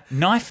ship.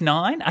 Knife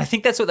 9, I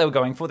think that's what they were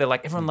going for. They're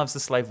like, everyone loves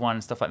the Slave 1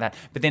 and stuff like that.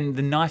 But then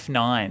the Knife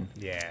 9.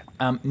 Yeah.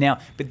 Now,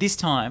 but this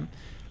time,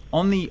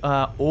 on the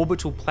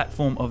orbital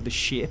platform of the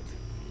ship,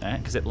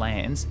 because it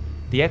lands,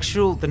 the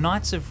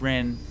Knights of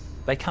Ren,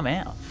 they come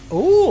out.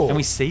 Ooh. And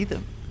we see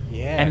them.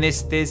 Yeah. And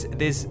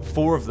there's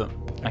 4 of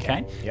them,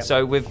 okay? Yep.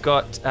 So we've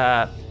got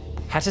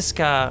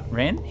Hataskar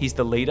Ren, he's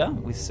the leader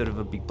with sort of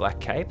a big black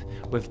cape.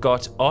 We've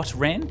got Ott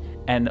Ren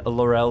and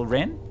Laurel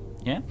Ren.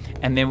 Yeah,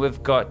 and then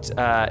we've got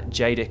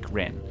Jadek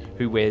Ren,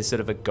 who wears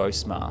sort of a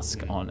ghost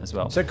mask on as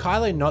well. So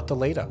Kylo not the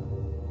leader?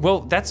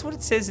 Well, that's what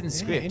it says in the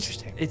script.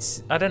 Interesting.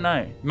 It's, I don't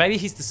know. Maybe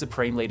he's the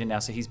supreme leader now,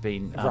 so he's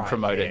been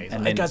promoted. Yeah,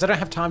 and then, guys, I don't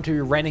have time to be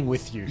renning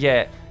with you.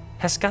 Yeah.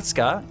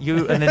 Haskatska,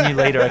 you and the new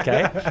leader,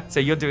 okay?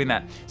 So you're doing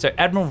that. So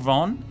Admiral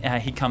Vaughn,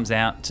 he comes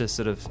out to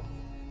sort of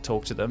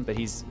talk to them, but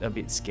he's a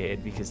bit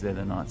scared because they're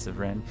the Knights of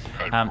Ren.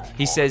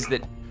 He says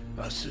that...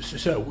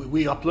 So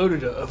we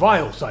uploaded a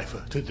vial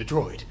cipher to the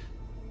droid.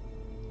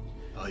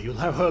 You'll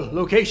have her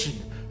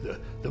location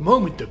the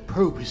moment the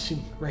probe is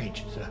in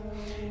range, sir.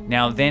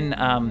 Now then,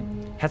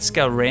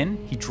 Hatskar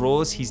Ren, he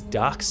draws his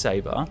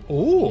Darksaber.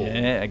 Ooh.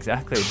 Yeah,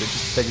 exactly.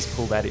 They just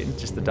pull that in,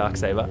 just the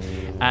Darksaber.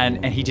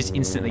 And he just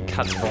instantly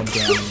cuts Vaughn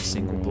down in a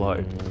single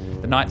blow.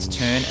 The Knights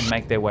turn and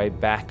make their way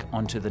back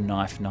onto the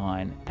Knife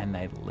 9 and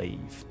they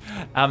leave.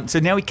 So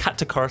now we cut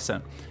to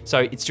Coruscant. So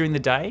it's during the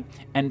day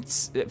and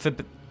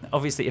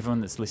obviously everyone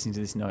that's listening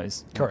to this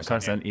knows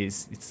Coruscant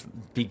is it's a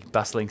big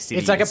bustling city.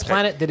 It's like a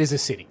planet that is a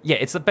city. Yeah,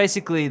 it's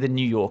basically the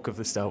New York of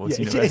the Star Wars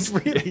universe.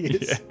 It really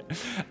is.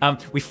 Yeah.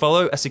 We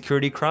follow a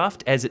security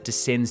craft as it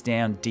descends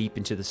down deep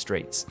into the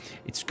streets.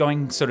 It's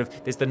going sort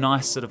of, there's the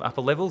nice sort of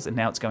upper levels and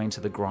now it's going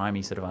to the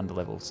grimy sort of under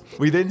levels.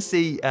 We then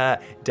see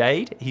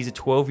Dade. He's a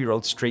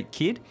 12-year-old street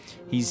kid.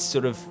 He's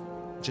sort of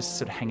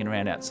hanging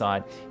around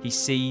outside. He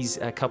sees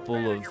a couple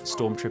of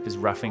stormtroopers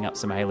roughing up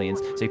some aliens.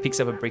 So he picks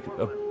up a brick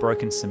of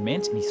broken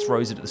cement and he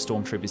throws it at the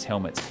stormtroopers'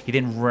 helmets. He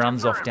then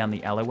runs off down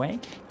the alleyway,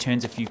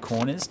 turns a few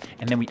corners,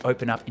 and then we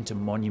open up into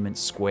Monument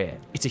Square.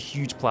 It's a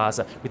huge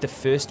plaza with the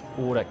First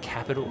Order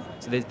Capitol.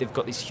 So they've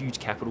got this huge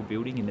Capitol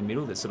building in the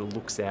middle that sort of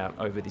looks out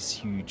over this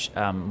huge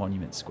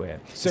Monument Square.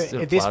 So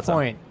at this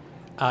point,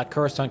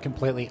 Coruscant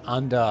completely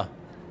under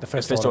the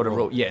First Order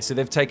rule. Yeah, so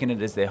they've taken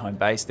it as their home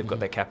base. They've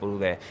got their capital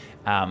there.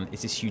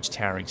 It's this huge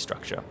towering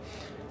structure.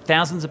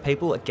 Thousands of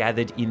people are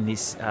gathered in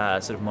this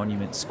sort of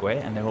Monument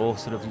Square, and they're all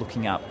sort of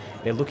looking up.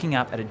 They're looking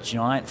up at a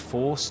giant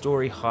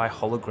 4-story high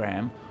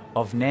hologram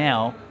of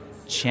now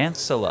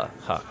Chancellor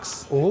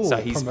Hux. Ooh, so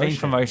he's been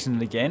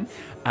promoted again,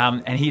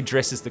 and he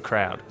addresses the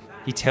crowd.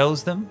 He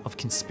tells them of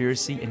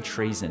conspiracy and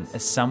treason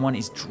as someone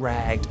is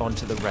dragged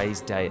onto the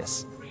raised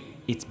dais.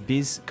 It's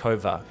Biz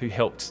Kova, who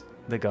helped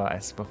the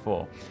guys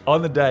before.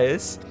 On the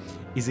dais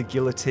is a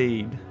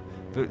guillotine,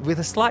 but with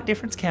a slight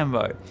difference,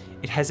 Cambo.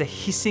 It has a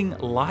hissing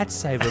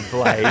lightsaber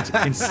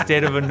blade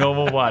instead of a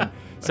normal one.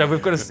 So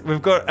we've got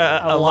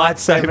a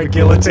lightsaber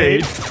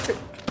guillotine,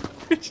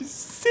 which is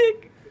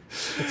sick.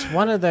 It's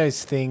one of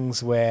those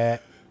things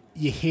where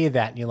you hear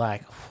that and you're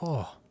like,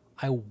 oh,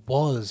 I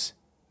was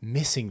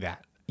missing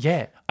that.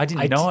 Yeah, I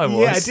didn't know I was.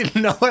 Yeah, I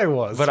didn't know I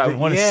was. But I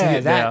want to see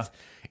it now.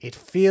 It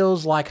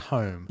feels like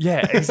home.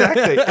 Yeah,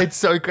 exactly. It's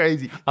so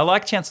crazy. I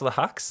like Chancellor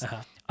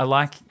Hux. I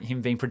like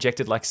him being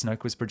projected like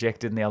Snoke was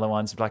projected, and the other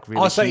one's like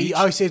really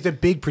huge. So it's a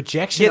big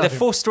projection. Yeah, the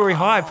 4-story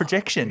high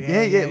projection.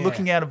 Yeah,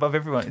 looking out above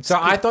everyone. So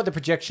I thought the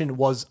projection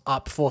was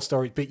up 4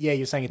 stories, but yeah,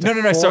 you're saying it's no.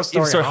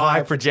 So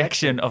high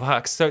projection of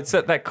Hux. So it's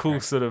that cool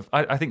sort of.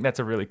 I think that's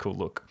a really cool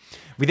look.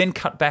 We then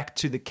cut back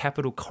to the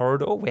Capitol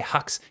corridor where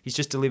Hux, he's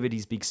just delivered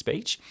his big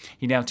speech.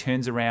 He now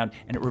turns around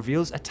and it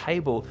reveals a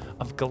table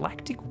of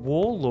galactic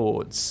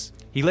warlords.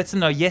 He lets them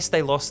know, yes,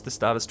 they lost the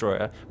Star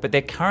Destroyer, but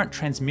their current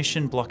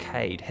transmission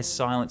blockade has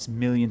silenced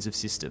millions of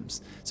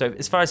systems. So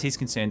as far as he's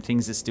concerned,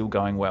 things are still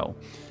going well.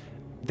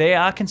 They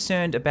are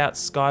concerned about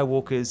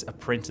Skywalker's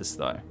apprentice,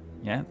 though.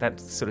 Yeah, that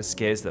sort of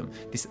scares them.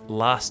 This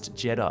last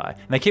Jedi.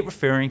 And they keep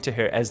referring to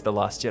her as the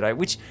last Jedi,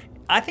 which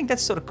I think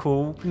that's sort of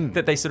cool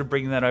that they sort of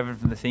bring that over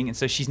from the thing. And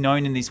so she's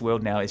known in this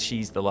world now as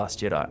she's the last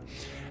Jedi.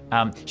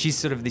 She's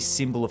sort of this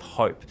symbol of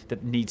hope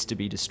that needs to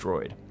be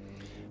destroyed.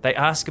 They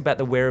ask about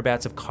the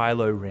whereabouts of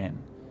Kylo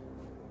Ren.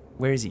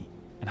 Where is he?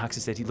 And Hux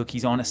has said, look,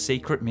 he's on a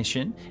secret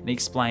mission. And he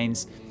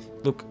explains,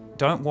 look,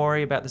 don't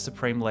worry about the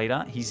Supreme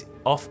Leader. He's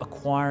off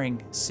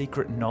acquiring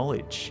secret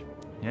knowledge.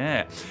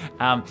 Yeah.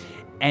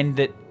 And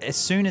that as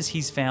soon as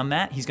he's found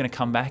that, he's going to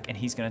come back and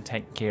he's going to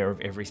take care of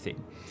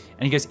everything.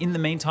 And he goes, in the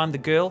meantime, the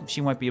girl, she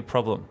won't be a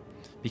problem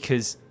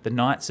because the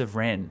Knights of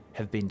Ren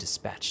have been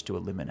dispatched to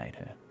eliminate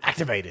her.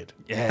 Activated.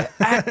 Yeah,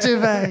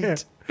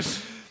 activate.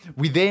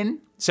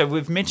 So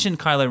we've mentioned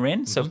Kylo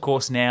Ren. So of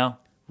course now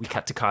we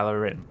cut to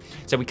Kylo Ren.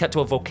 So we cut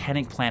to a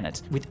volcanic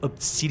planet with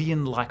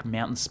obsidian-like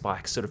mountain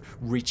spikes sort of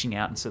reaching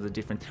out and sort of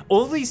different.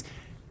 All of these,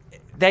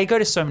 they go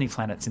to so many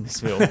planets in this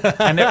film.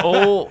 And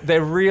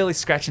they're really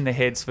scratching their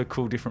heads for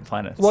cool different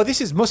planets. Well,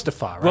 this is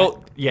Mustafar, right?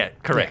 Well, yeah,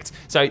 correct. Yeah.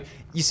 So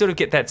you sort of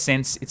get that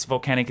sense. It's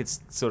volcanic.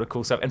 It's sort of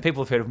cool stuff. And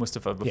people have heard of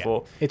Mustafar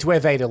before. Yeah. It's where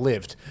Vader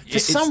lived. For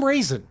some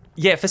reason.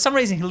 Yeah, for some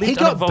reason he lived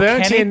on a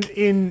volcanic. He got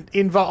burnt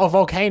in a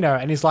volcano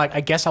and he's like,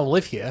 I guess I'll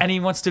live here. And he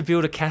wants to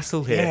build a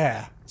castle here.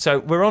 Yeah. So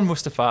we're on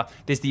Mustafar.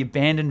 There's the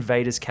abandoned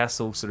Vader's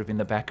castle sort of in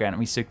the background. And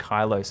we see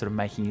Kylo sort of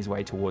making his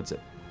way towards it.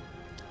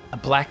 A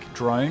black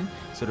drone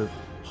sort of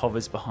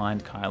hovers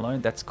behind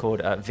Kylo. That's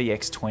called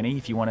VX-20,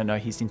 if you want to know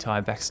his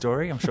entire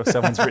backstory. I'm sure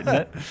someone's written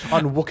it.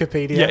 On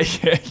Wikipedia.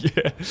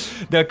 Yeah.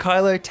 Now,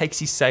 Kylo takes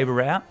his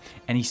saber out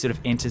and he sort of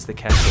enters the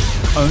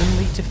castle,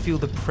 only to feel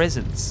the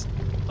presence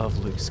of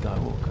Luke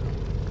Skywalker.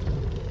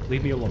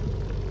 Leave me alone.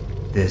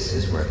 This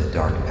is where the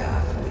dark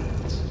path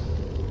leads.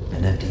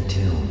 An empty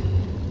tomb.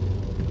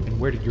 And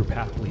where did your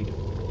path lead?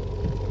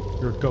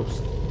 You're a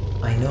ghost.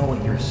 I know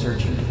what you're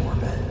searching for,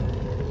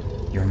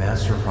 Ben. Your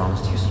master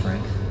promised you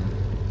strength,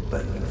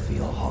 but you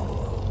feel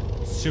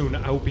hollow. Soon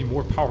I will be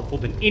more powerful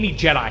than any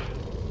Jedi.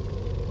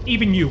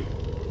 Even you.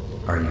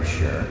 Are you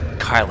sure?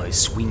 Kylo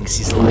swings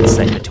his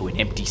lightsaber to an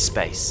empty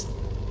space.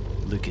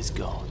 Luke is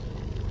gone.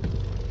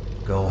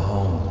 Go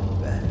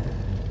home, Ben.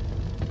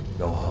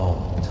 Go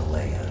home to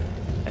Leia.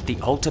 At the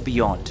altar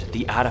beyond,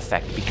 the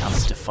artifact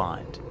becomes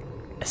defined.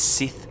 A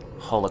Sith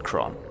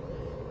holocron.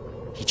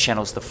 He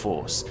channels the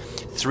Force.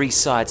 3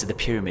 sides of the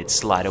pyramid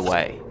slide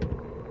away,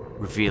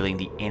 revealing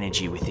the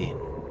energy within.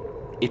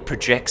 It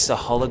projects a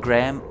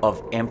hologram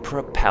of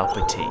Emperor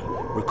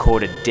Palpatine,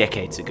 recorded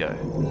decades ago.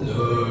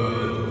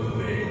 Lord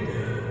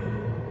Vader,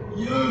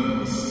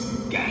 young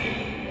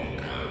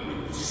Skywalker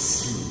will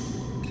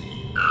soon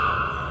be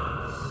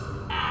ours.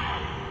 I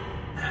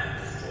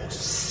have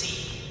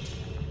foreseen.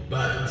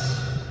 But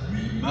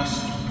we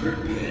must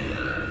prepare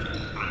for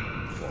the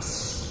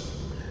unforeseen.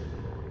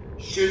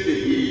 Should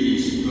he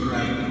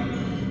strike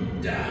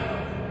me down,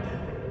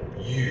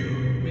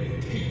 you will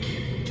take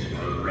him to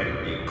the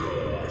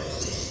Replicor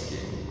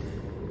system.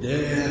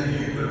 There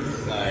you will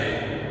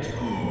find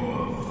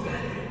Valum,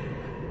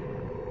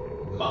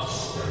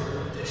 master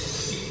of the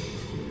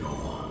Sith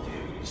Lord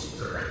who is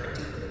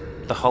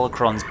Trachtenberg. The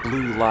holocron's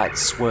blue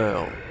lights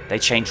swirl. They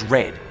change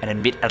red and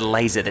emit a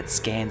laser that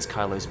scans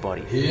Kylo's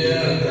body.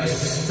 Here the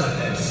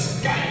son of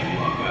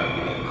Skywalker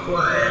will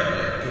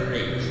acquire a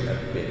great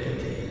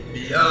ability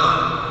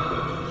beyond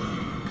what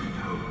you can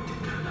hope to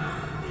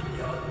command in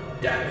your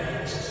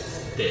damaged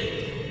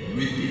state.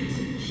 With it,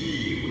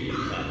 he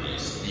will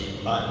harness the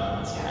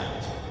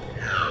untapped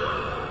power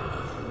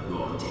of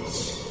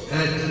Mortis.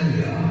 At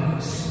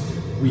last,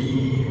 we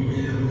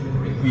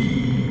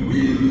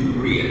will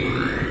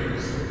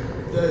realize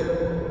the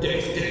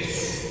destiny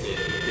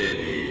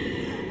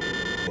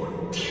for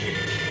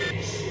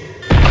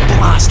A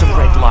blast of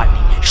red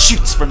lightning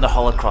shoots from the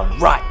holocron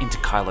right into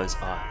Kylo's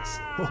eyes.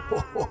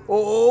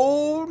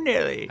 Oh,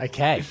 Nelly.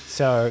 Okay,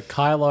 so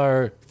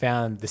Kylo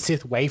found the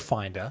Sith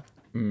Wayfinder,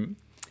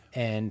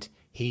 and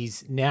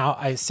he's now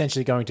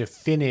essentially going to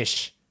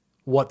finish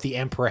what the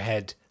Emperor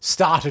had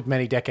started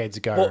many decades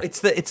ago. Well, it's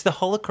the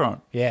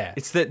holocron. Yeah.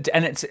 It's the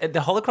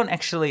holocron.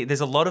 Actually,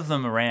 there's a lot of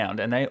them around,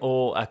 and they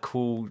all are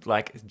cool,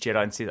 like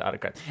Jedi and Sith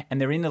artifacts, and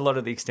they're in a lot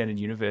of the extended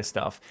universe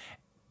stuff.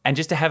 And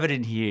just to have it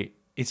in here,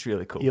 it's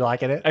really cool. You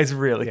liking it? It's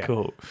really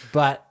cool.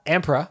 But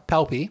Emperor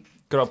Palpy,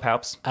 good old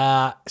Palps.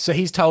 So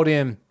he's told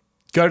him,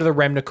 go to the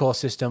Remnacor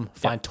system,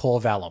 find Tor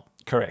Valum.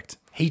 Correct.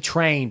 He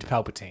trained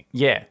Palpatine.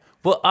 Yeah.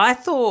 Well, I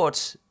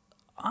thought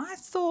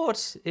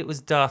it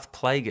was Darth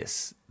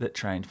Plagueis that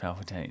trained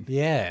Palpatine.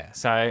 Yeah.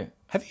 So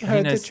have you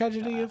heard the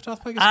tragedy of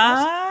Darth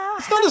Plagueis?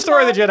 It's not a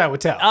story the Jedi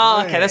would tell.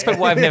 Oh, okay. That's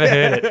probably why I've never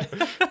heard it.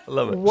 I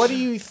love it. What do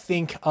you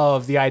think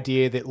of the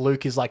idea that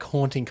Luke is like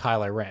haunting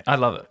Kylo Ren? I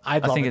love it. I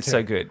think it's too.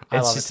 so good. I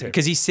It's love just it too.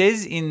 because he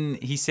says in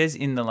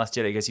The Last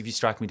Jedi, he goes, "If you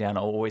strike me down,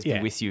 I'll always be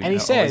with you." And he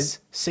I'll says,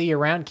 "See you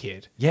around,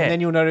 kid." Yeah. And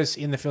then you'll notice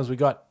in the films we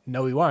got,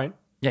 no, he won't.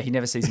 Yeah, he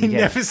never sees him He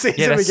again. never sees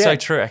yeah, him that's again. so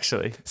true,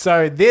 actually.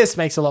 So this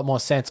makes a lot more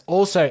sense.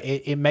 Also,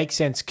 it makes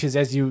sense because,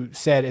 as you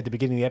said at the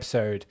beginning of the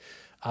episode,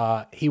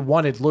 he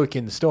wanted Luke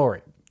in the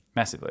story.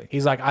 Massively.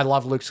 He's like, I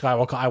love Luke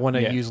Skywalker. I want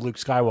to use Luke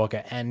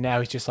Skywalker. And now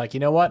he's just like, you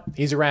know what?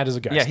 He's around as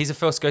a ghost. Yeah, he's a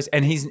Force ghost,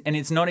 and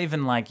it's not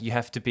even like you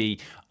have to be,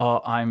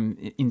 I'm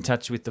in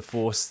touch with the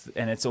Force,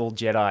 and it's all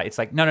Jedi. It's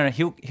like, no,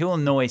 he'll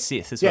annoy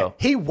Sith as well.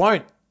 He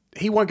won't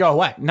go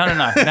away. No.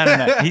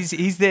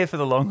 He's there for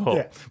the long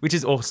haul, which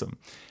is awesome.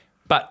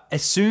 But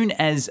as soon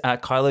as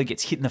Kylo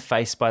gets hit in the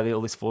face by all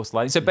this Force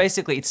lightning, so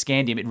basically it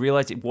scanned him, it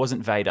realized it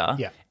wasn't Vader,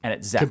 and it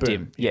zapped Kaboom.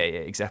 him. Yeah,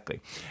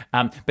 exactly.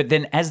 But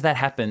then as that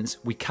happens,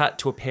 we cut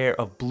to a pair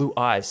of blue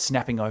eyes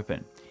snapping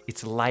open.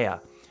 It's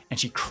Leia, and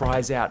she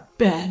cries out.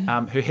 Ben.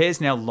 Her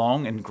hair's now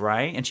long and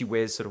grey, and she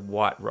wears sort of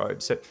white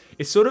robes. So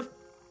it's sort of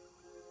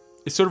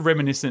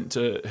reminiscent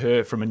to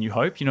her from A New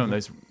Hope, you know,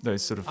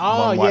 those sort of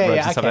long white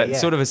robes and stuff like that. It's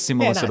sort of a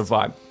similar sort of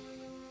vibe.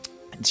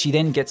 And she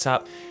then gets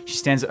up, she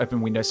stands at the open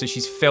window, so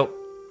she's felt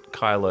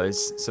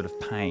Kylo's sort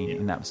of pain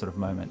in that sort of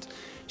moment.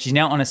 She's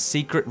now on a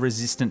secret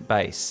resistant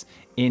base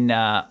in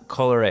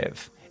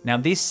Kolorev. Now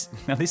this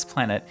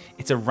planet,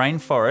 it's a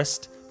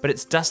rainforest, but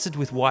it's dusted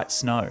with white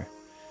snow.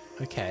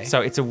 Okay.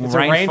 So it's a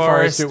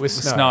rainforest with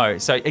snow.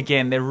 So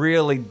again, they're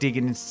really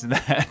digging into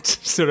that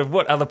sort of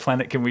what other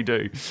planet can we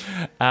do?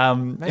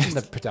 Imagine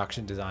the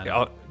production design.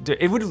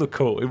 It would look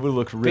cool. It would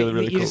look really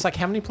cool. You're just like,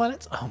 how many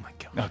planets? Oh my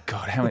god. Oh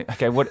god, how many?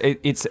 Okay,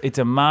 it's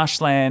a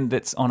marshland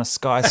that's on a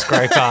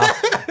skyscraper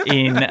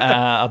in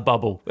a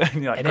bubble, and,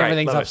 you're like, and great,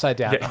 everything's love it. upside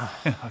down. Yeah.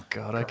 Oh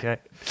god, okay.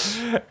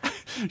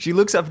 She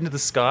looks up into the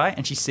sky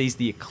and she sees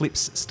the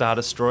Eclipse Star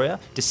Destroyer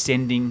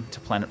descending to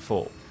Planet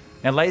Fall.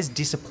 Now, Leia's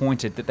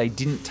disappointed that they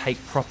didn't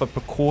take proper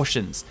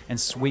precautions and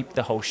sweep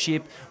the whole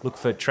ship, look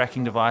for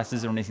tracking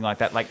devices or anything like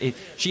that.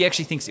 She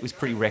actually thinks it was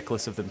pretty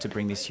reckless of them to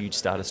bring this huge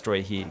Star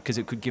Destroyer here because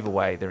it could give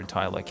away their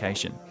entire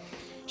location.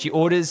 She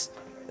orders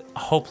a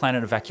whole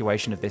planet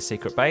evacuation of their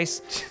secret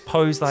base,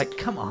 posed like...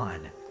 Come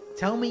on.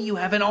 Tell me you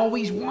haven't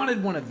always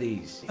wanted one of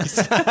these.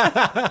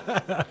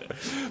 But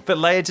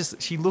Leia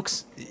she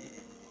looks...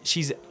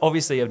 She's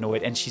obviously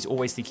annoyed, and she's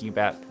always thinking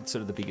about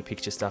sort of the bigger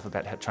picture stuff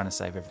about trying to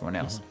save everyone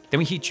else. Then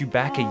we hear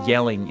Chewbacca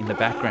yelling in the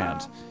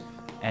background,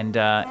 and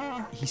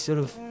he sort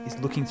of is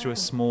looking through a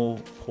small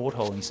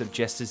porthole, and he sort of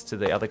gestures to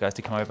the other guys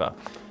to come over.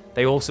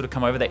 They all sort of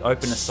come over, they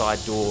open a side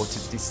door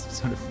to this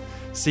sort of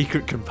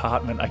secret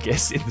compartment, I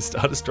guess, in the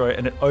Star Destroyer,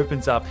 and it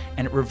opens up,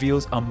 and it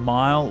reveals a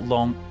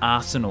mile-long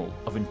arsenal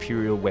of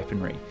Imperial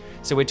weaponry.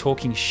 So we're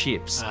talking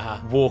ships,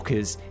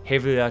 walkers,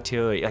 heavy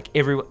artillery, like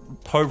everyone.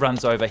 Poe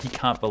runs over, he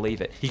can't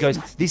believe it. He goes,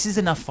 this is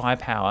enough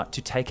firepower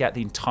to take out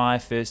the entire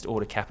First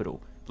Order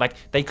capital. Like,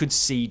 they could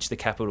siege the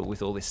capital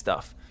with all this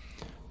stuff.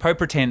 Poe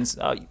pretends,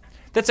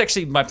 that's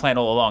actually my plan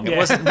all along. It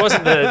wasn't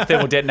the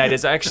thermal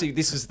detonators. Actually,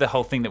 this was the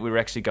whole thing that we were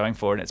actually going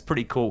for, and it's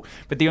pretty cool.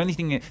 But the only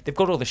thing, they've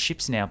got all the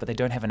ships now, but they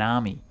don't have an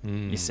army,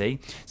 you see?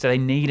 So they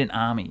need an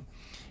army.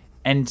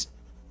 And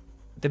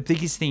the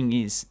biggest thing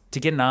is, to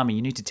get an army,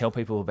 you need to tell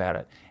people about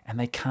it. And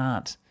they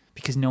can't,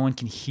 because no one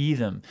can hear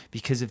them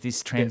because of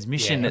this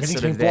transmission that's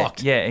sort of there.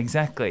 Blocked. Yeah,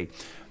 exactly.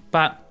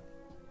 But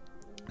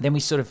then we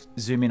sort of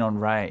zoom in on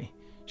Rey.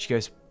 She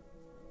goes,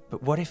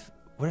 but what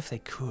if they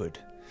could?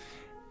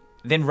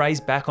 Then Rey's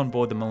back on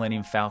board the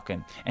Millennium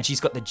Falcon, and she's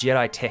got the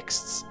Jedi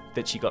texts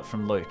that she got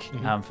from Luke,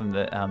 from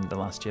the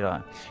Last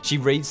Jedi. She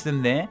reads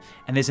them there,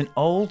 and there's an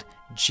old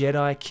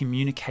Jedi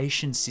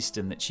communication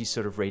system that she's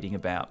sort of reading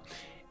about.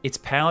 It's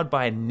powered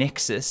by a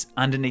nexus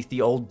underneath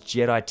the old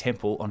Jedi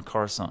temple on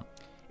Coruscant.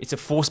 It's a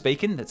force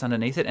beacon that's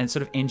underneath it, and it's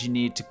sort of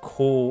engineered to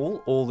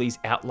call all these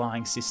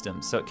outlying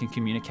systems so it can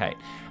communicate.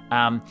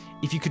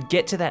 If you could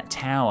get to that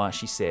tower,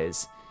 she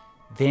says,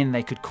 then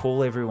they could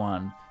call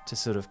everyone to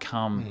sort of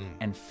come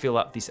and fill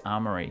up this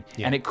armory.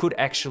 Yeah. And it could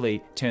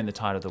actually turn the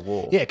tide of the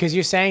war. Yeah, because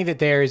you're saying that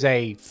there is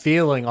a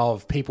feeling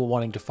of people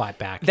wanting to fight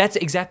back. That's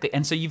exactly.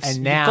 And so you've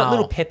got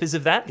little peppers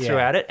of that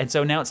throughout it. And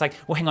so now it's like,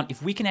 well, hang on,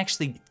 if we can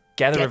actually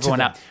gather Get to everyone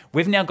them. up.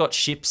 We've now got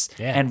ships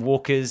Yeah. and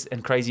walkers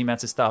and crazy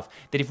amounts of stuff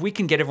that if we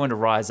can get everyone to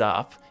rise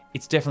up,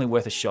 it's definitely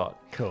worth a shot.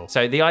 Cool.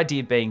 So the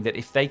idea being that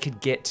if they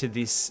could get to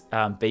this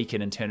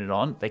beacon and turn it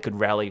on, they could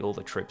rally all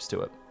the troops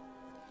to it.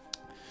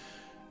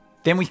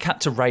 Then we cut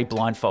to Rey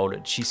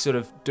blindfolded. She's sort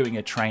of doing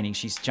her training.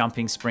 She's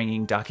jumping,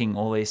 springing, ducking,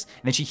 all this.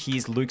 And then she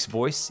hears Luke's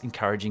voice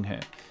encouraging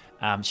her.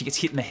 She gets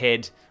hit in the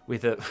head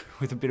with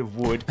a bit of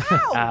wood.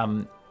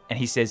 And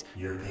he says,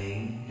 "Your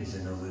pain is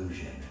an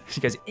illusion." She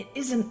goes, It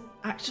isn't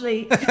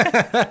actually.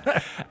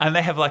 and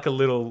they have like a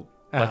little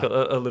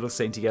little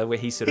scene together where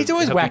he's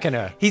always whacking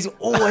her. He's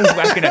always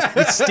whacking her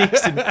with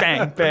sticks and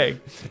bang, bang.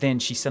 But then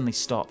she suddenly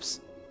stops.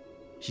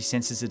 She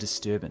senses a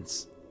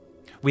disturbance.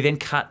 We then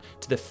cut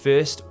to the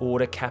First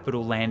Order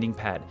Capital landing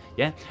pad.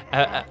 Yeah,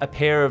 a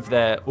pair of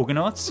the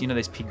Ugnaughts, you know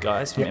those pig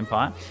guys from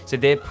Empire. So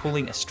they're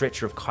pulling a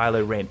stretcher of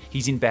Kylo Ren.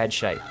 He's in bad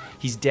shape.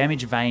 His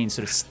damaged veins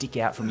sort of stick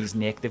out from his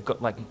neck. They've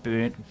got like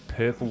burnt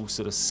purple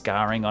sort of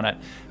scarring on it.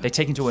 They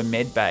take him to a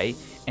med bay,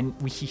 and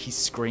we hear his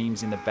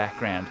screams in the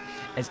background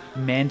as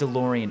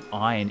Mandalorian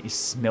iron is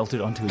smelted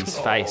onto his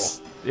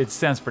face. It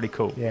sounds pretty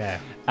cool. Yeah.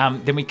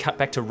 Then we cut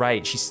back to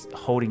Rey. She's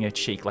holding her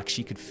cheek like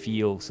she could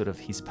feel sort of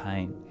his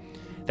pain.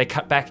 They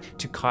cut back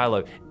to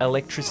Kylo.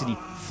 Electricity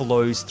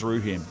flows through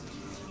him.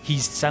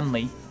 He's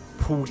suddenly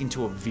pulled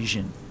into a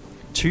vision.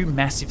 2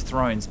 massive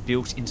thrones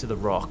built into the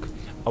rock.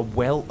 A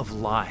well of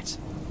light.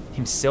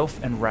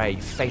 Himself and Rey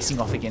facing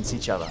off against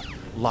each other.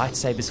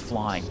 Lightsabers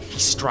flying. He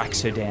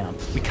strikes her down.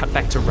 We cut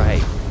back to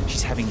Rey.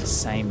 She's having the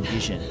same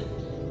vision.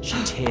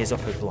 She tears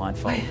off her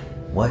blindfold.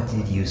 What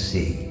did you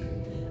see?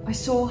 I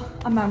saw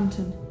a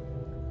mountain.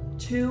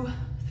 2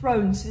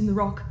 thrones in the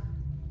rock.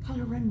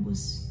 Kylo Ren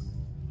was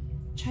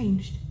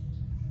changed.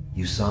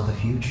 You saw the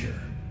future.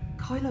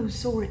 Kylo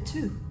saw it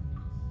too.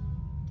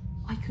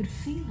 I could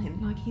feel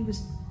him like he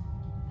was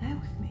there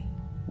with me.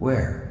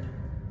 Where?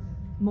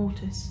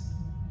 Mortis.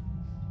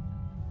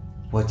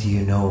 What do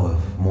you know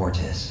of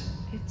Mortis?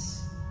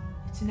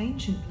 It's an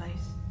ancient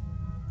place.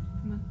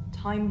 From a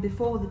time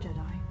before the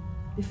Jedi.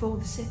 Before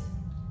the Sith.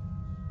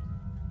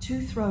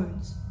 2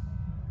 thrones.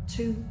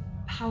 2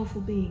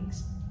 powerful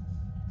beings.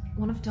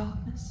 One of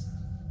darkness,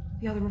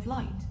 the other of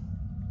light.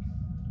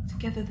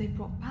 Together they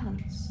brought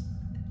balance.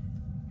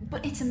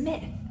 But it's a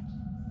myth.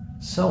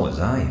 So was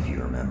I, if you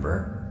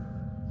remember.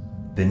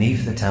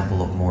 Beneath the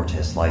Temple of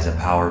Mortis lies a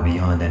power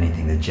beyond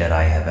anything the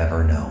Jedi have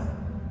ever known.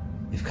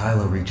 If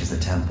Kylo reaches the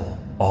temple,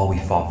 all we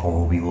fought for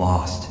will be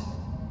lost.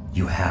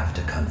 You have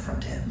to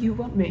confront him. You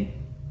want me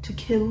to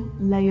kill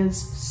Leia's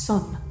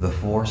son? The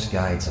Force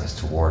guides us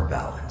toward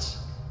balance.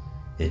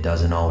 It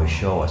doesn't always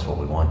show us what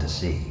we want to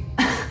see.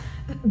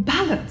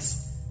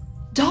 Balance?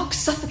 Dark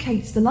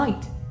suffocates the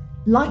light.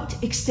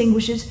 Light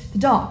extinguishes the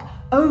dark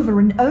over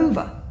and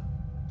over.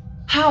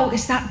 How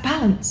is that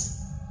balance?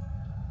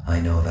 I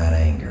know that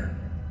anger.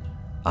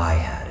 I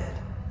had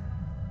it.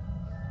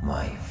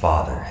 My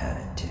father had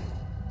it too.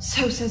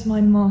 So says my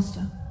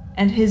master,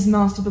 and his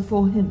master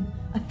before him.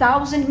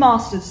 1,000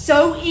 masters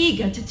so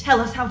eager to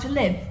tell us how to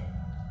live.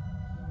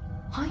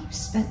 I've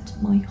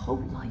spent my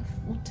whole life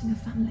wanting a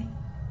family.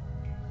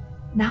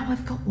 Now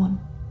I've got one.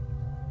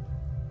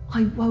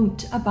 I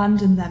won't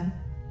abandon them.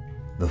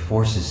 The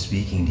Force is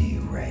speaking to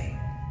you, Rey.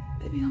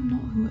 Maybe I'm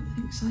not who it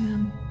thinks I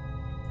am.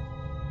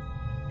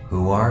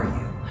 Who are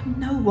you? I'm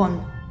no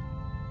one.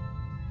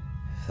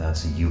 If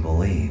that's what you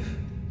believe,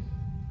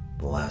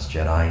 the Last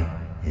Jedi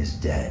is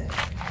dead.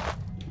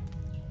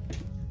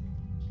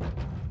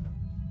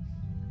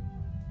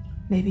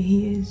 Maybe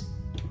he is.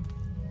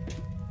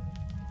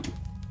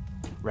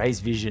 Rey's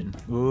vision.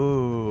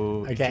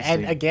 Ooh. Okay,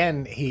 and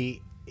again,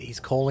 he's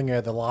calling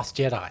her the Last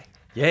Jedi.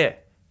 Yeah,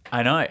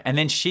 I know. And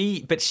then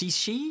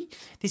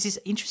this is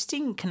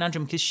interesting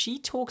conundrum because she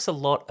talks a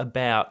lot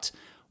about,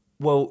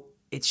 well,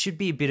 it should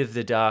be a bit of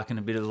the dark and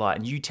a bit of the light,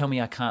 and you tell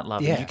me I can't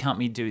love, and you can't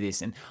me do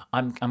this, and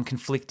I'm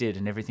conflicted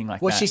and everything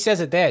like that. Well, she says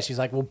it there. She's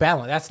like, well,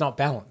 balance. That's not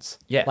balance.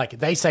 Yeah. Like,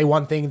 they say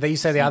one thing, they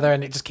say the other,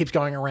 and it just keeps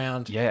going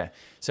around. Yeah.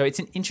 So it's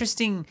an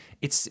interesting,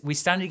 we're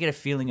starting to get a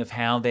feeling of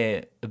how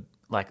they're,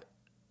 we're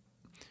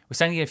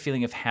starting to get a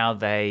feeling of how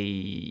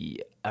they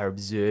are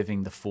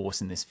observing the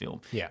Force in this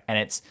film. Yeah.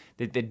 And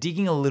they're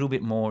digging a little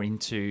bit more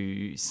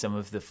into some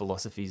of the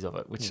philosophies of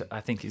it, which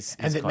I think is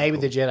And that maybe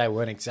the Jedi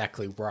weren't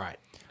exactly right.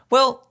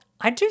 Well,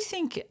 I do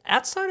think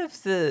outside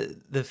of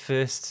the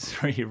first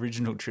 3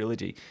 original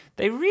trilogy,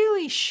 they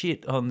really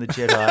shit on the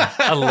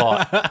Jedi a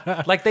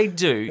lot. Like they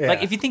do. Yeah.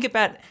 Like if you think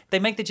about, they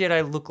make the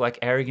Jedi look like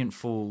arrogant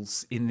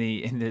fools in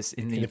the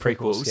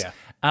prequels. Yeah.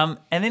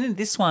 And then in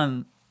this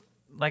one,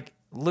 like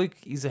Luke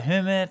is a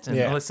hermit and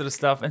all that sort of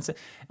stuff. And so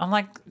I'm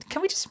like,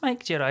 can we just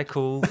make Jedi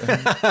cool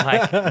and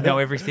like know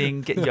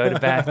everything, get Yoda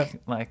back?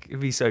 Like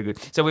it'd be so good.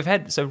 So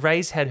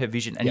Rey's had her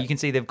vision, and you can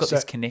see they've got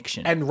this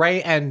connection. And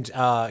Rey and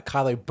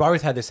Kylo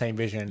both had the same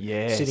vision.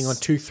 Yes. Sitting on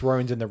 2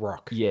 thrones in the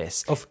rock.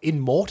 Yes. In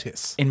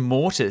Mortis. In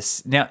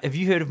Mortis. Now, have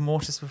you heard of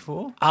Mortis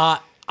before?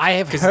 I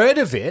have heard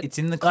of it. It's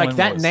in the Clone Wars.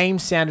 That name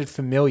sounded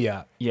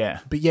familiar. Yeah.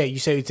 But yeah, you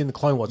say it's in the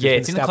Clone Wars. Yeah,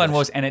 it's in the Clone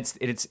Wars, and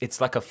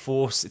it's like a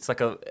force. It's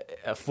like a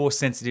a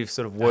force-sensitive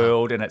sort of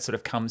world, and it sort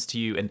of comes to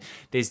you. And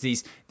there's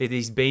these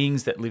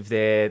beings that live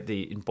there,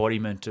 the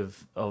embodiment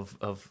of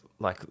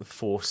like the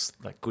force,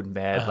 like good and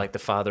bad, like the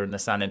Father and the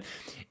Son, and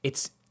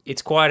it's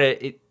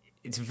quite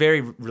it's very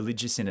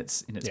religious in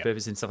its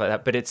purpose and stuff like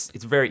that. But it's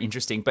very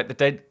interesting. But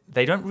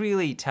they don't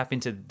really tap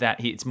into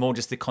that here. It's more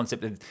just the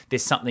concept that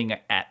there's something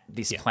at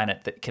this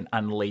planet that can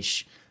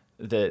unleash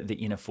the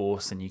inner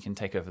force, and you can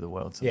take over the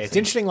world. Yeah, it's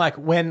interesting. Like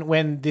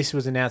when this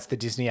was announced, the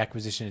Disney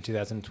acquisition in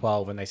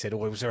 2012, and they said, "Oh,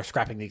 we were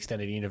scrapping the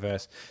extended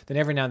universe." Then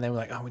every now and then we're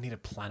like, "Oh, we need a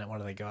planet. What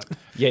do they got?"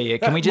 Yeah.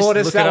 Can we just look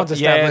it up?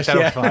 Yeah,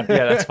 that'll be fine.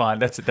 Yeah, that's fine.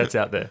 That's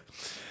out there.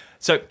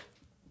 So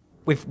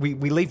we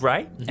leave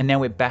Rey, and now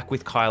we're back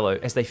with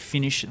Kylo as they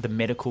finish the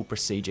medical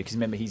procedure. Because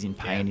remember, he's in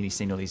pain and he's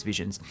seen all these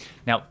visions.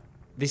 Now,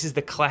 this is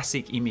the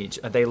classic image.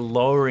 Are they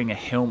lowering a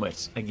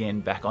helmet again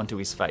back onto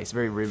his face,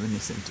 very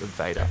reminiscent of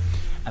Vader,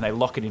 and they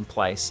lock it in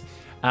place.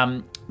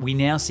 We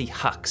now see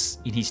Hux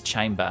in his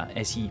chamber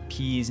as he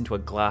peers into a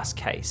glass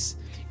case.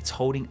 It's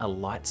holding a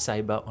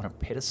lightsaber on a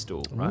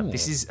pedestal. Right,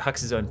 this is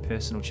Hux's own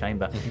personal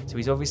chamber. So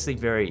he's obviously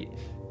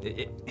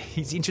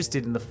he's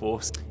interested in the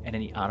Force and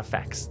any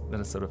artifacts that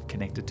are sort of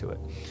connected to it.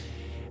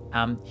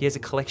 He has a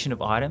collection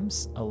of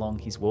items along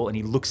his wall, and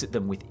he looks at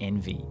them with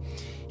envy.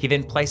 He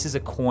then places a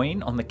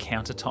coin on the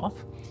countertop,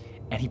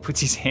 and he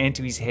puts his hand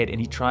to his head and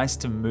he tries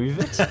to move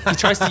it. He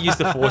tries to use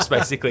the Force,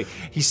 basically.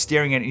 He's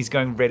staring at it, he's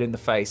going red in the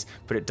face,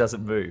 but it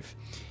doesn't move.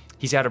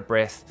 He's out of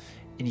breath,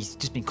 and he's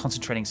just been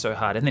concentrating so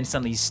hard, and then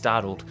suddenly he's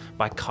startled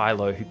by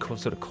Kylo, who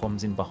sort of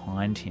comes in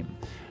behind him.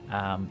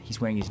 He's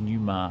wearing his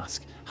new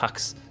mask.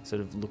 Hux sort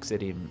of looks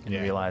at him and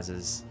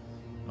realizes,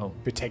 oh,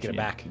 bit taken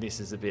aback. This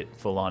is a bit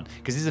full on,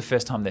 because this is the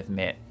first time they've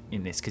met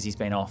in this, because he's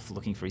been off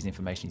looking for his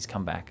information. He's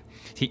come back.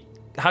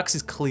 Hux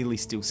is clearly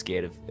still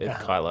scared of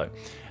Kylo.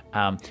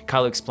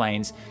 Kylo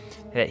explains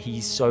that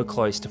he's so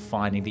close to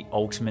finding the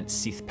ultimate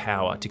Sith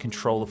power to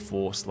control the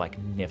Force like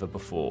never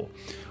before.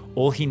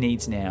 All he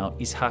needs now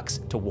is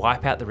Hux to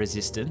wipe out the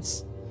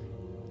Resistance,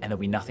 and there'll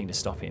be nothing to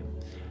stop him.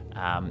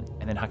 And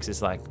then Hux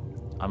is like,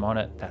 I'm on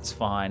it, that's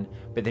fine.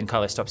 But then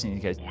Kylo stops him and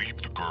he goes, "Leave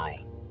the girl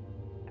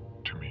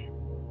to me."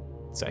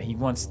 So he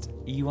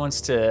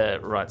wants to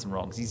right some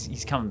wrongs.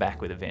 He's coming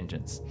back with a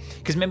vengeance.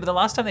 Because remember, the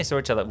last time they saw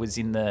each other was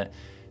in the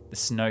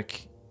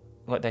Snoke.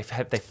 Like they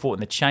fought in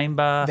the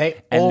chamber.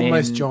 They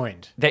almost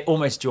joined. They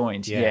almost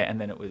joined. Yeah, and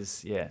then it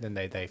was Then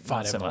they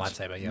fight over the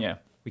lightsaber. Yeah.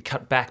 We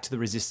cut back to the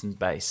Resistance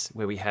base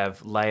where we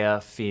have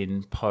Leia,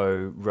 Finn,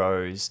 Poe,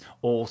 Rose,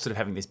 all sort of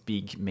having this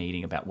big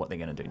meeting about what they're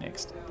going to do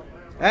next.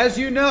 As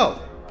you know,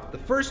 the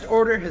First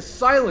Order has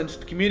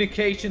silenced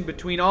communication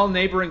between all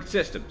neighboring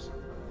systems.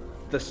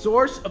 The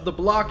source of the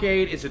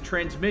blockade is a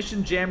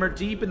transmission jammer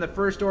deep in the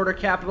First Order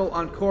capital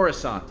on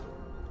Coruscant.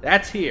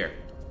 That's here.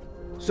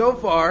 So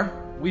far,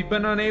 we've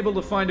been unable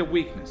to find a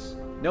weakness.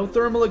 No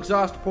thermal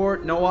exhaust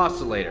port, no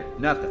oscillator,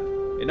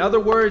 nothing. In other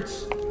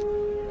words,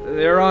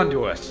 they're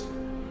onto us.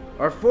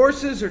 Our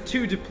forces are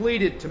too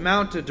depleted to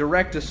mount a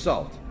direct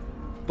assault.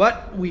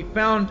 But we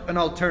found an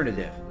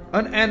alternative,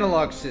 an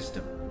analog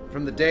system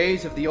from the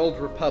days of the Old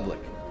Republic.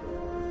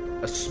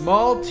 A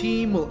small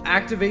team will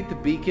activate the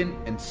beacon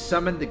and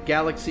summon the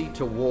galaxy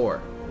to war.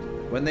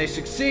 When they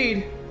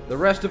succeed, the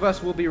rest of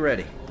us will be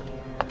ready.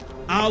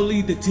 I'll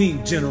lead the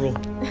team, General.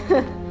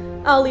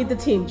 I'll lead the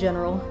team,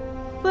 General.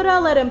 But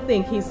I'll let him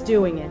think he's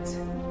doing it.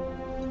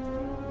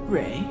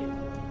 Rey?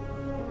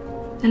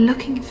 They're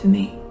looking for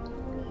me.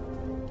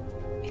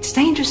 It's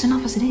dangerous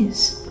enough as it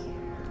is.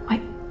 I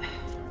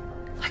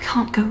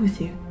can't go with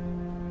you.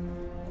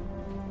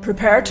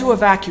 Prepare to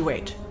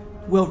evacuate.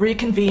 We'll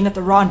reconvene at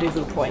the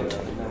rendezvous point.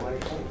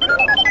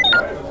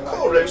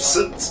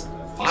 Coruscant!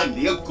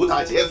 Finally a good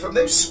idea from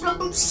those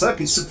scrambled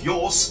circuits of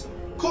yours.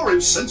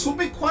 Coruscant will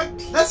be quite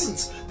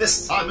pleasant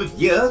this time of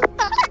year.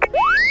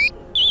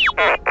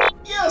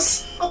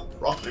 Yes, a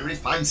properly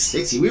refined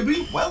city will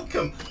be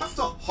welcome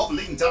after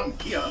hobbling down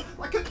here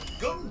like a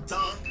gun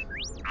dog.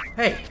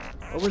 Hey,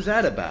 what was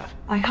that about?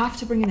 I have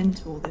to bring an end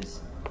to all this.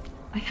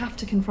 I have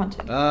to confront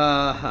him.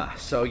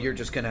 So you're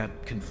just gonna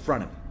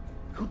confront him.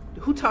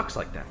 Who talks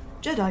like that?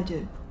 Jedi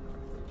do.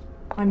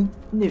 I'm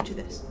new to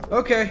this.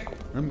 Okay,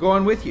 I'm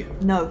going with you.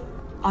 No,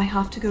 I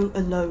have to go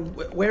alone.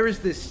 Where is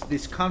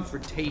this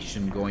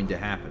confrontation going to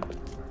happen?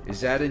 Is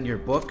that in your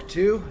book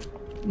too?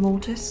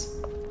 Mortis,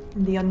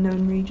 in the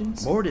unknown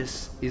regions.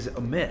 Mortis is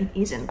a myth. It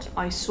isn't.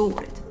 I saw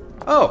it.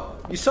 Oh,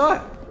 you saw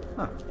it?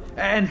 Huh.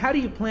 And how do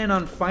you plan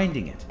on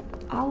finding it?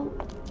 I'll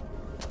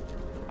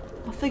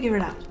figure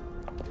it out.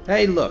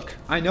 Hey, look,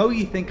 I know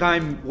you think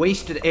I'm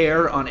wasted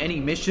air on any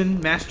mission,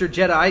 Master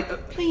Jedi.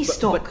 Please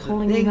stop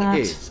calling me that. that.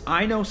 The thing is,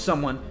 I know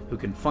someone who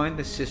can find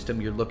the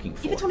system you're looking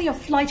for. If it's one of your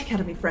Flight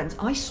Academy friends,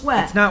 I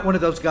swear. It's not one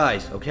of those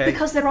guys, okay?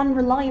 Because they're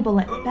unreliable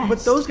at best. But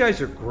those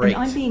guys are great.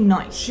 And I'm being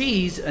nice.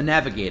 She's a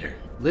navigator.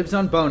 Lives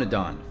on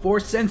Bonadon.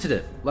 Force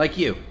sensitive, like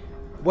you.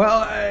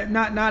 Well,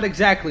 not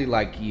exactly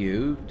like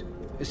you.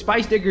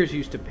 Spice diggers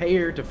used to pay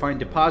her to find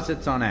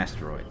deposits on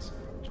asteroids.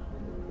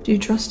 Do you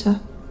trust her?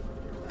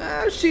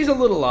 She's a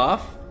little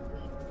off.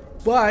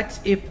 But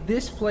if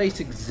this place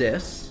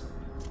exists,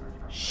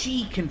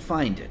 She can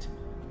find it.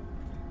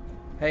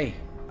 Hey,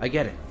 I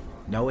get it.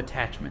 No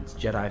attachments,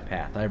 Jedi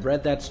path. I've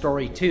read that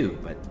story too,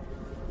 but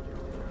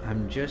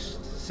I'm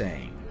just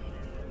saying,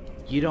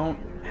 you don't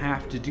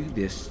have to do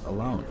this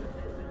alone.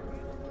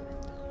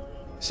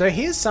 So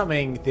here's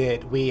something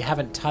that we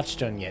haven't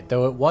touched on yet,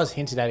 though it was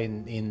hinted at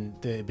in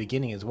the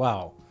beginning as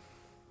well.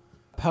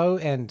 Poe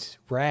and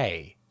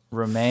Rey.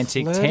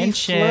 Romantic Flirty,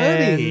 tension.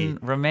 flirty.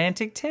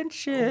 Romantic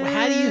tension.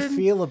 How do you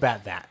feel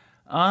about that?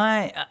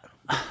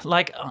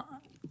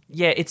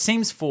 Yeah, it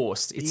seems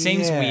forced. It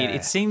seems weird.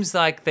 It seems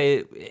like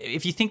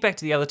if you think back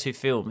to the other two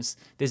films,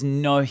 there's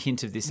no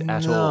hint of this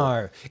at all.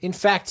 No. In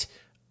fact,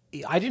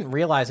 I didn't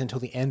realize until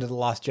the end of The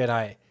Last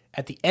Jedi,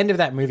 at the end of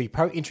that movie,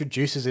 Poe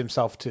introduces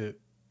himself to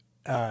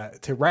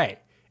Rey.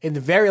 In the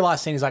very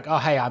last scene, he's like, "Oh,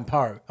 hey, I'm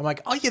Poe." I'm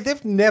like, "Oh yeah,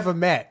 they've never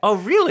met." Oh,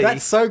 really?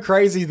 That's so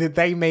crazy that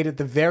they meet at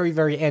the very,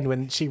 very end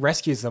when she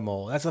rescues them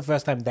all. That's the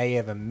first time they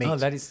ever meet. Oh,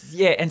 that is,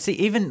 yeah. And see,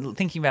 even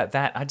thinking about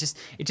that,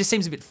 it just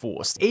seems a bit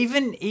forced.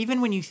 Even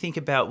when you think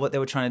about what they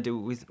were trying to do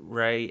with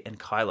Rey and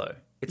Kylo,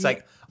 it's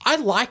like, I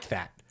like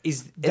that.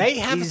 They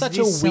have such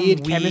a this some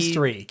weird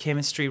chemistry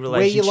relationship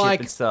where you're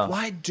like, and stuff.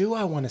 why do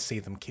I want to see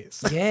them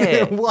kiss?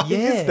 Yeah, What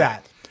is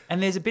that?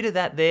 And there's a bit of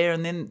that there,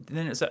 and then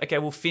it's like, okay,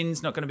 well,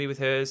 Finn's not going to be with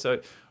her,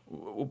 so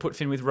we'll put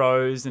Finn with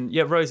Rose, and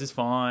yeah, Rose is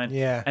fine.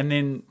 Yeah. And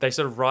then they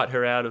sort of write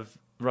her out of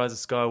Rise of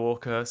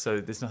Skywalker, so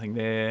there's nothing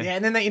there. Yeah,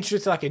 and then they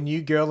introduce like a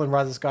new girl in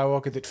Rise of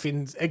Skywalker that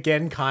Finn's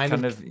again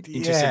kind of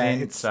interested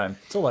in. It's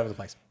all over the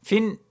place.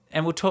 Finn,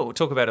 and we'll talk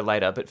about it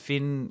later, but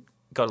Finn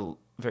got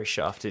very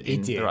shafted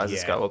in The Rise of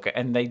Skywalker,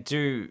 and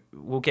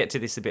we'll get to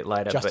this a bit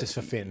later. Justice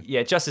for Finn.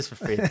 Yeah, justice for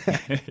Finn.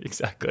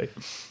 Exactly.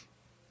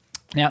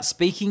 Now,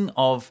 speaking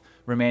of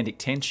romantic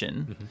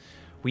tension,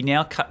 we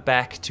now cut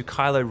back to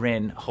Kylo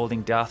Ren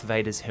holding Darth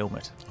Vader's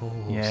helmet.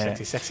 Oh,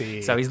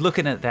 sexy. So he's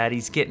looking at that.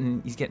 He's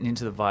getting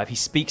into the vibe. He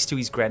speaks to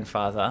his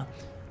grandfather.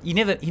 He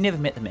never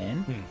met the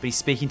man, but he's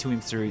speaking to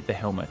him through the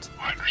helmet.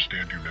 I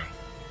understand you now.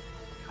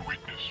 Your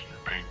weakness, your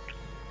pain.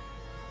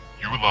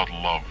 You allowed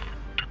love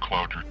to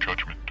cloud your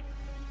judgment.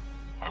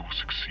 I will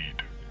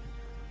succeed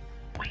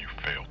where you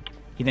failed.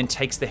 He then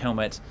takes the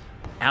helmet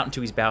out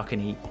into his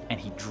balcony and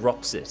he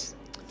drops it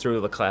through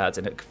all the clouds,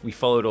 and we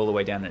follow it all the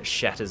way down, and it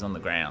shatters on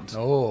the ground.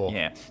 Oh,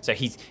 yeah. So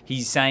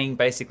he's saying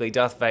basically,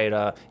 Darth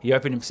Vader, he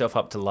opened himself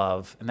up to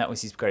love, and that was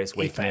his greatest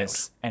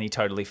weakness, and he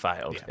totally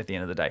failed at the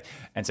end of the day.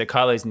 And so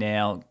Kylo's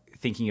now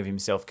thinking of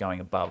himself going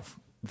above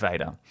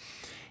Vader.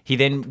 He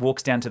then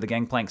walks down to the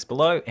gangplanks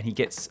below, and he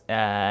gets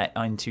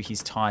into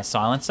his TIE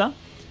silencer,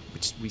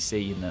 which we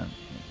see in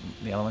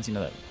the other ones. You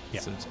know that.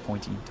 Sort of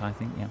pointy tie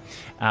thing,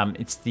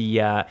 it's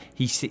the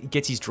he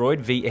gets his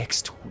droid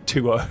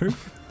VX20.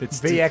 That's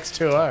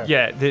VX20.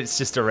 Yeah, it's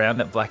just around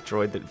that black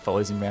droid that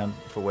follows him around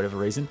for whatever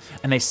reason,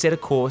 and they set a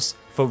course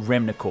for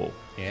Remnicor.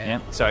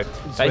 Yeah. So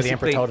that's where the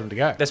Emperor told him to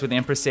go. That's what the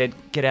Emperor said.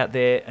 Get out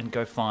there and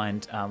go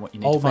find what you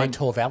need to find. Old mate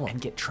Tor Valum. And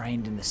get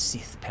trained in the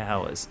Sith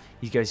powers.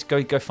 He goes,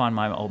 go find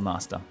my old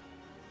master.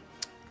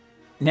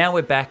 Now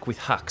we're back with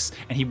Hux,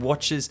 and he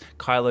watches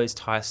Kylo's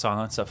TIE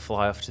silencer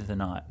fly off to the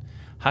night.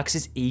 Hux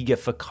is eager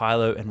for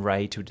Kylo and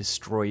Rey to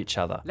destroy each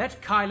other.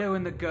 Let Kylo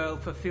and the girl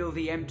fulfill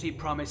the empty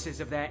promises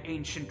of their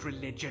ancient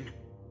religion.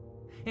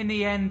 In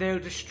the end, they'll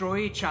destroy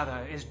each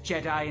other, as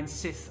Jedi and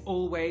Sith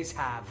always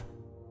have.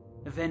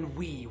 Then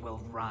we will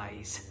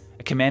rise.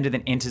 A commander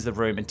then enters the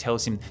room and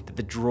tells him that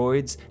the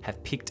droids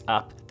have picked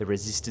up the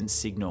Resistance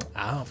signal.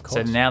 Ah, of course.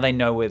 So now they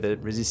know where the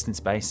Resistance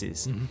base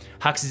is.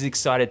 Hux is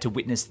excited to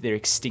witness their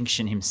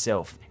extinction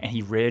himself, and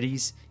he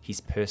readies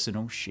his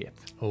personal ship.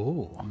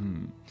 Oh.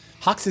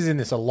 Hux is in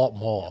this a lot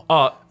more.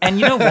 Oh, and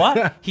you know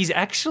what? He's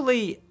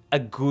actually a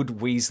good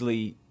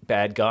Weasley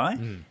bad guy.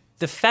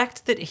 The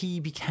fact that he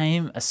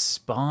became a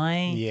spy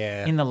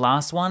in the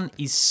last one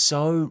is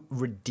so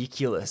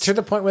ridiculous. To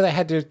the point where they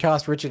had to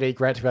cast Richard E.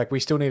 Grant to be like, we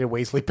still need a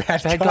Weasley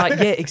bad guy.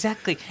 Yeah,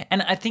 exactly.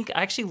 And I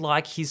actually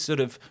like his sort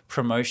of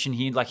promotion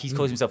here. Like, he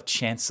calls himself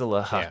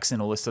Chancellor Hux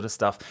and all this sort of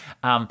stuff.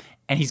 And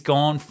he's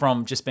gone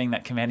from just being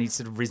that commander, he's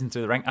sort of risen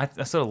through the rank. I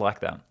sort of like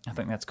that. I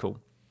think that's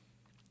cool.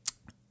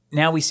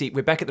 Now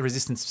we're back at the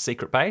Resistance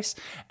secret base,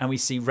 and we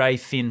see Rey,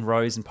 Finn,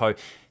 Rose, and Poe.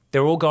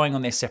 They're all going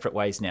on their separate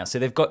ways now. So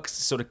they've got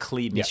sort of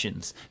clear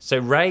missions. So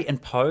Rey and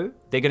Poe,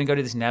 they're going to go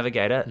to this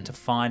navigator to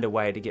find a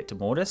way to get to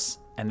Mortis,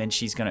 and then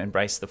she's going to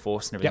embrace the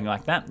Force and everything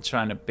like that,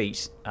 trying to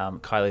beat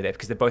Kylo there,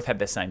 because they both have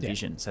their same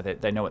vision, so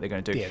they know what they're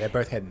going to do. Yeah, they're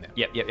both heading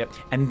there. Yep.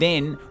 And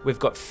then we've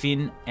got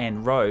Finn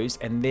and Rose,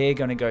 and they're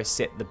going to go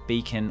set the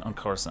beacon on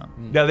Coruscant.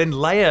 Now then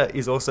Leia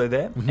is also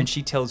there, and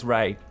she tells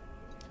Rey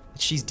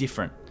that she's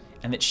different,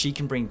 and that she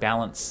can bring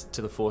balance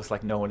to the Force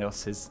like no one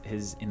else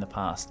has in the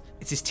past.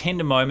 It's this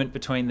tender moment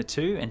between the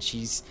two, and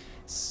she's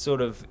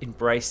sort of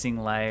embracing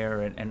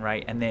Leia and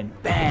Rey, and then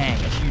bang,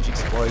 a huge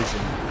explosion.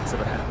 That's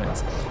what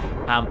happens.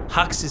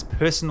 Hux's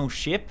personal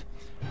ship.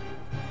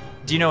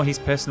 Do you know what his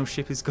personal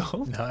ship is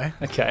called? No.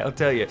 Okay, I'll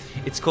tell you.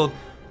 It's called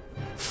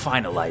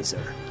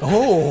Finalizer.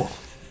 Oh.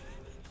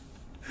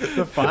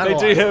 The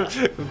They do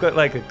have, we've got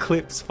like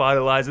Eclipse,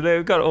 Finalizer.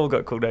 They've all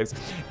got cool names.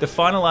 The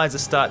Finalizer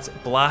starts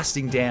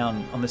blasting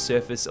down on the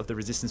surface of the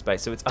Resistance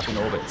base, so it's up in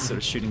orbit, sort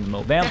of shooting them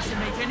all down.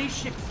 Decimate any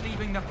ships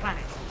leaving the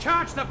planet.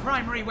 Charge the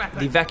primary weapon.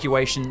 The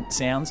evacuation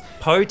sounds.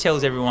 Poe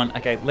tells everyone,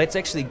 okay, let's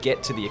actually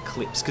get to the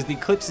Eclipse, because the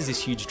Eclipse is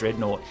this huge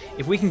dreadnought.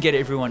 If we can get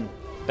everyone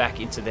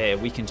back into there,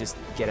 we can just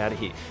get out of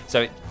here.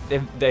 So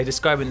they're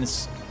describing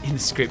this in the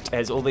script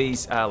as all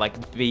these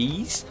like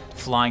bees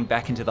flying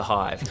back into the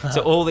hive.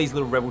 So all these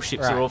little rebel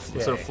ships are all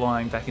sort of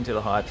flying back into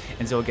the hive,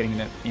 and so we're getting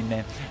them in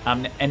there.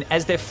 And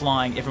as they're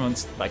flying,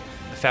 everyone's like,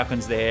 the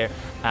Falcon's there,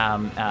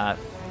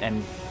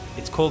 and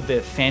it's called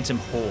the Phantom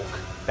Hawk.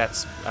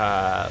 That's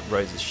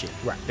Rose's ship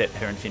that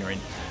her and Finn are in.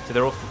 So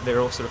they're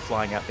all sort of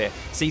flying out there.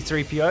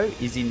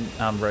 C-3PO is in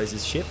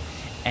Rose's ship,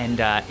 and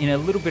in a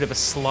little bit of a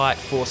slight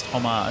forced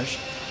homage,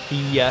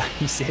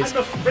 he says, I'm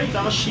afraid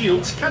our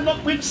shields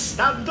cannot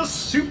withstand a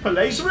super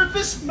laser of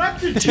this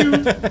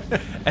magnitude.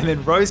 And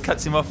then Rose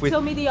cuts him off with,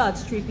 Tell me the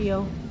odds,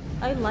 3PO.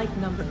 I like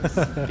numbers.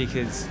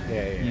 because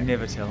you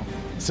never tell.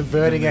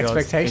 Subverting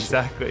expectations.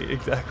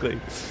 Exactly.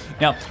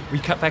 Now, we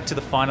cut back to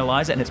the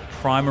Finalizer, and its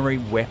primary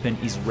weapon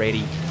is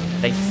ready.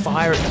 They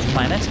fire at the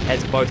planet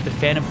as both the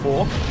Phantom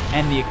Hawk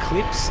and the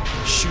Eclipse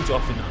shoot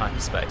off into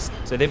hyperspace.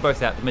 So they're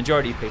both out. The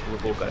majority of people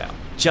have all got out.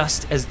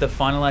 Just as the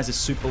Finalizer's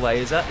super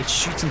laser, it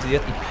shoots into the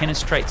Earth, it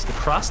penetrates the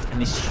crust,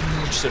 and this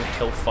huge sort of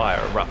hellfire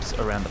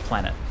erupts around the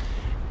planet.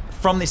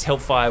 From this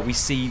hellfire, we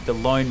see the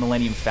lone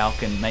Millennium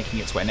Falcon making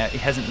its way. Now, it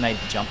hasn't made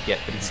the jump yet,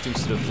 but it's still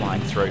sort of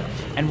flying through.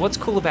 And what's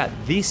cool about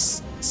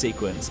this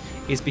sequence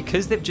is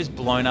because they've just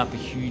blown up a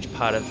huge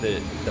part of the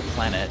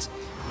planet,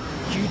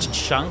 huge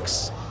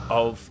chunks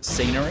of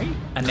scenery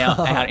are now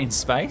out in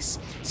space.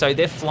 So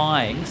they're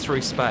flying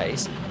through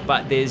space,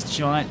 but there's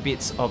giant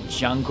bits of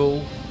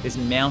jungle, there's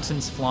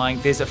mountains flying,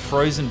 there's a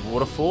frozen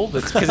waterfall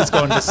that's because it's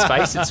gone into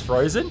space, it's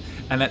frozen,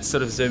 and that's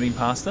sort of zooming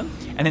past them.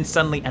 And then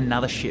suddenly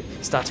another ship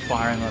starts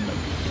firing on them.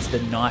 It's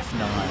the Knife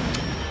 9.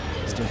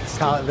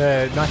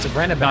 The Knights of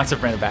Ren are back. Knights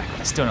of Ren are back.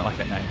 I still don't like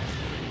that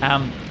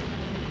name.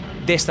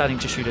 They're starting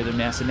to shoot at them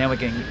now, so now we're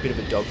getting a bit of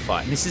a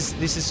dogfight. And this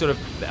is sort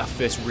of our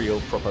first real,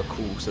 proper,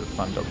 cool, sort of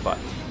fun dogfight.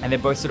 And they're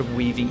both sort of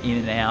weaving in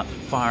and out,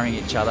 firing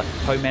at each other.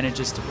 Poe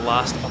manages to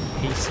blast a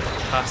piece of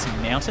passing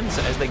mountain,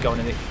 so as they go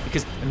into there,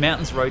 because the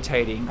mountain's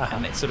rotating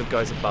and it sort of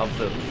goes above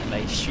them, and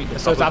they shoot the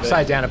So it's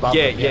upside down above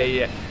them.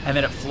 Yeah. And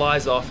then it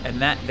flies off,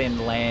 and that then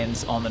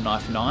lands on the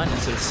Knife 9 and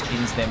sort of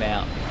spins them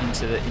out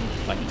into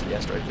the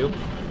asteroid field.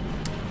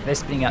 They're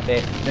spinning out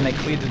there, then they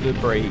clear the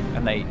debris,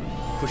 and they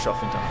push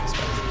off into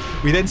hyperspace.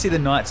 We then see the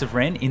Knights of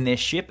Ren in their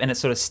ship, and it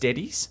sort of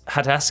steadies.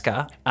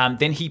 Hadaska,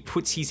 then he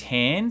puts his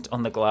hand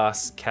on the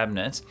glass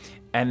cabinet,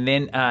 and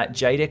then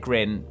Jadek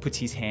Ren puts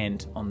his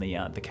hand on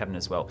the cabinet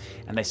as well,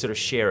 and they sort of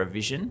share a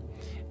vision.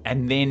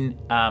 And then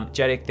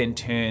Jadek then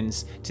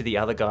turns to the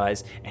other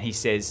guys, and he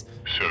says,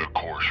 Set a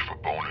course for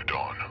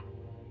Bonadon.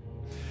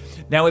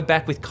 Now we're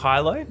back with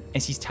Kylo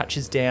as he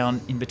touches down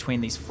in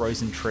between these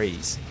frozen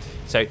trees.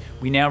 So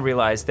we now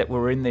realise that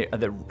we're in the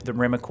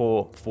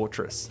Remicor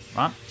fortress,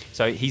 right?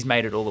 So he's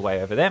made it all the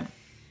way over there,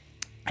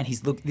 and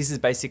this is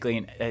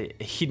basically a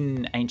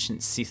hidden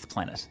ancient Sith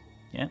planet.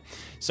 Yeah.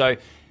 So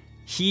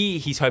here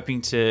he's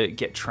hoping to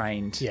get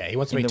trained. Yeah, he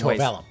wants to meet Tor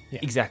Valum. Yeah.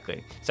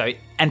 Exactly. So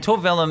and Tor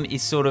Valum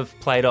is sort of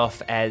played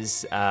off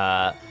as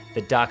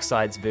the dark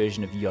side's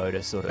version of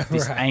Yoda, sort of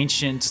this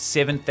ancient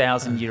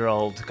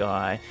 7,000-year-old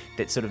guy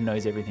that sort of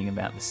knows everything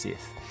about the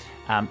Sith.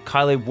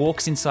 Kylo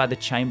walks inside the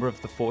chamber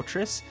of the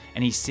fortress,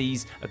 and he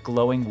sees a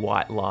glowing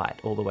white light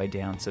all the way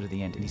down sort of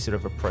the end, and he sort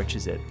of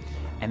approaches it,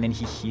 and then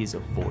he hears a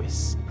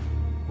voice.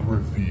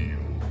 Reveal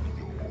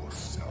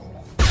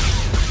yourself.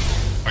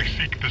 I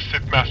seek the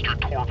Sith Master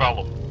Tor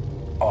Valum.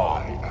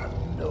 I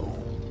am no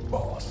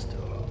master,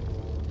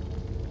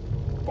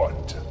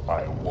 but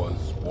I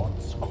was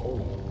once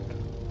called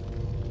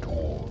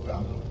Tor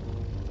Valum.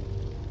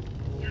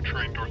 You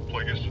trained Darth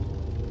Plagueis?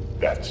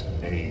 That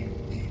name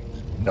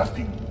means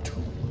nothing to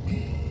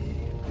me.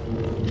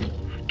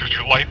 Does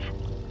your life?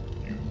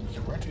 You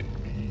threaten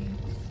me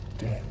with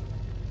death.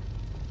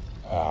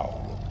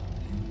 How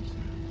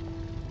amusing.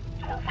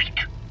 You are weak.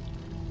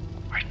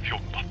 I feel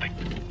nothing.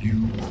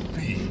 You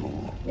feel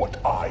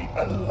what I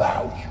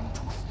allow you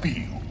to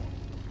feel,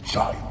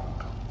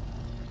 child.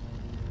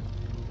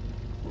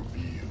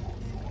 Reveal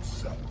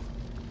yourself.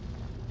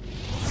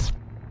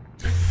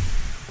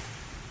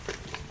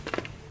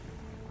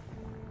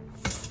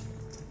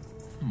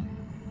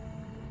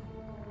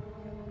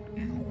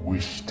 You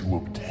wish to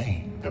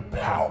obtain the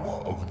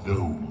power of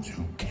those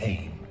who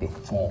came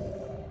before.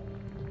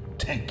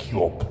 Take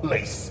your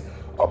place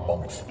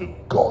amongst the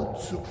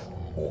gods of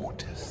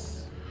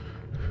Mortis.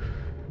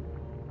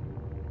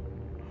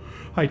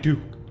 I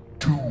do.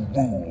 To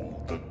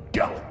rule the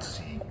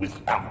galaxy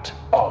without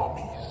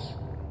armies,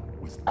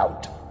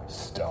 without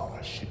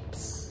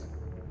starships.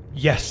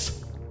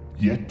 Yes.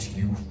 Yet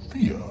you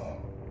fear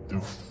the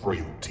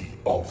frailty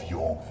of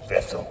your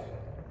vessel.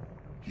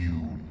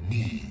 You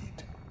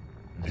need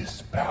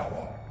this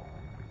power.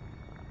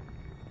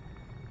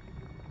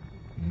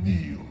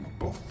 Kneel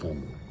before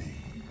me.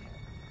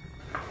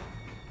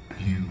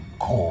 You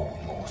call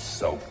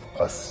yourself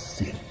a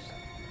Sith,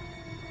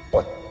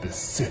 but the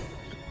Sith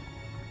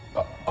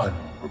are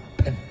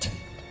unrepentant,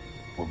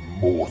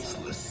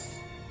 remorseless.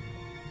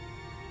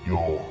 You're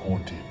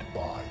haunted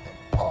by the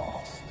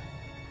past,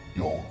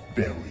 your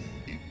very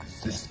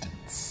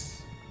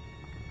existence.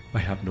 I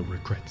have no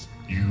regrets.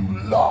 You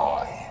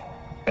lie.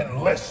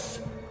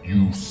 Unless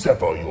you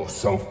sever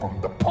yourself from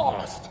the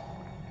past,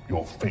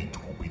 your fate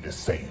will be the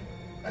same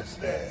as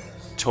theirs.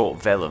 Taut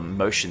Valum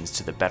motions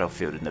to the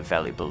battlefield in the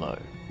valley below.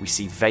 We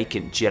see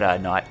vacant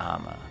Jedi Knight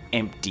armor,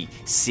 empty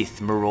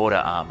Sith Marauder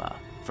armor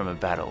from a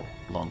battle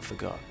long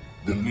forgot.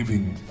 The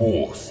living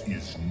force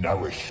is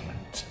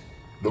nourishment.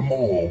 The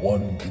more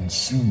one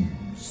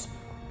consumes,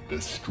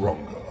 the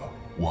stronger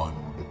one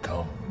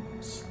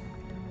becomes.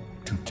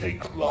 To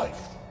take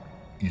life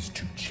is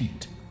to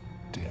cheat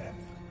death.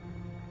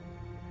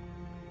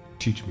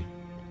 Teach me.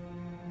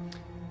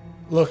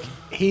 Look,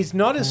 he's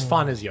not as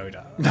fun as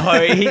Yoda. No,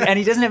 and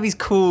he doesn't have his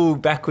cool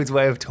backwards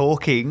way of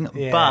talking,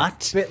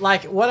 but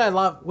like what I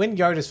love, when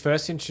Yoda's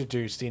first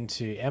introduced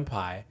into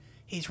Empire,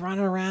 he's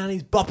running around,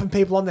 he's bopping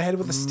people on the head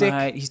with a stick.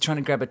 Mate, he's trying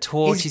to grab a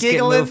torch, he's getting a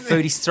giggling. little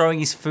food, he's throwing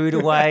his food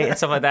away and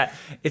stuff like that.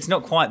 It's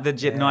not quite the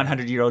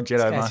 900-year-old Jedi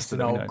This guy's Master. just an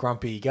that we old know.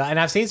 grumpy guy. And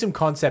I've seen some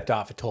concept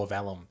art for Tor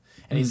Valum,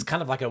 and he's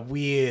kind of like a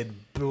weird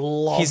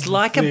blob. He's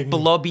like a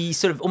blobby,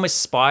 sort of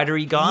almost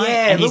spidery guy.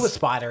 Yeah, and a little bit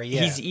spidery,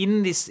 yeah.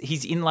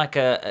 He's in like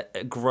a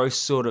gross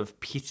sort of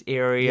pit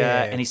area,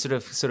 Yeah. and he sort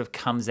of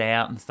comes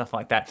out and stuff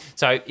like that.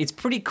 So it's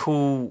pretty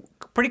cool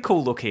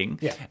looking.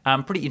 Yeah.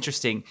 Pretty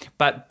interesting.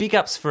 But big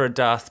ups for a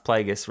Darth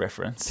Plagueis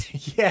reference.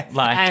 Yeah,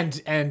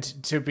 Like, and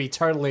to be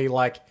totally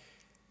like,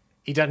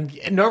 he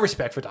doesn't no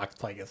respect for Darth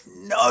Plagueis.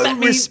 No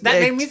respect.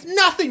 That name means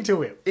nothing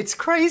to him. It's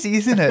crazy,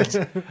 isn't it?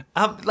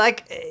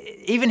 Like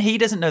even he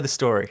doesn't know the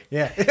story.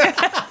 Yeah.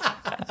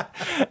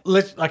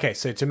 Okay,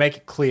 so to make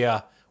it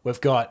clear, we've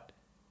got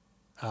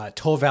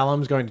Tor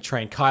Valum's going to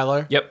train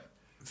Kylo. Yep.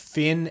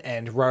 Finn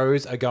and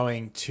Rose are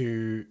going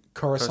to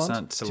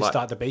Coruscant to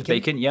start the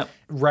beacon. Yep.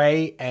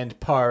 Rey and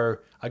Poe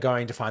are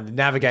going to find the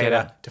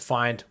Navigator to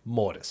find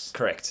Mortis.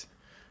 Correct.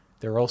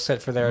 They're all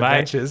set for their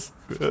Mate. adventures.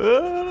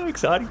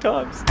 Exciting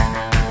times.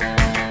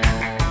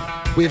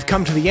 We've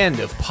come to the end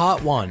of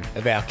part 1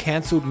 of our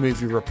cancelled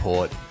movie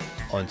report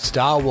on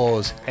Star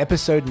Wars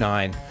Episode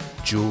 9,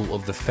 Duel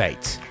of the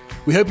Fates.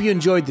 We hope you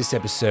enjoyed this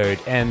episode,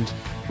 and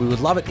we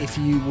would love it if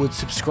you would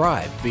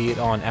subscribe, be it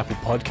on Apple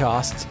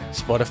Podcasts,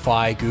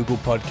 Spotify, Google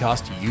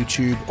Podcasts,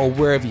 YouTube, or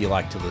wherever you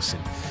like to listen.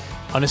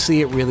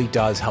 Honestly, it really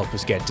does help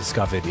us get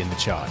discovered in the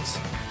charts.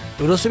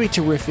 It would also be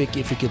terrific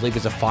if you could leave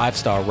us a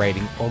 5-star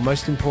rating, or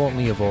most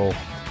importantly of all,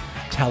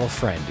 tell a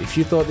friend. If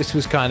you thought this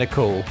was kind of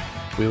cool,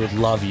 we would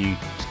love you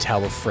to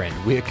tell a friend.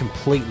 We're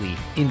completely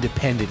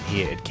independent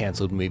here at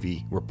Cancelled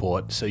Movie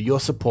Report, so your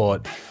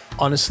support,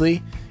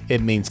 honestly,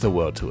 it means the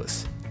world to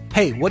us.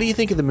 Hey, what do you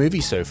think of the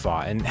movie so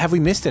far, and have we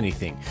missed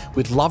anything?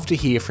 We'd love to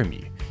hear from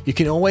you. You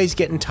can always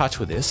get in touch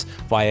with us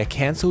via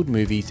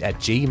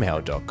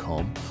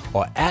cancelledmovies@gmail.com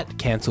or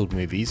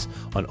 @cancelledmovies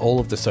on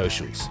all of the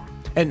socials.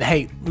 And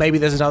hey, maybe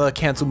there's another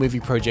cancelled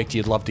movie project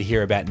you'd love to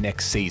hear about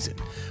next season.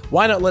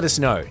 Why not let us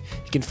know?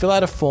 You can fill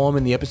out a form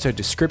in the episode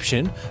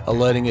description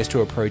alerting us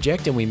to a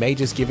project, and we may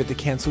just give it the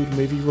cancelled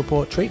movie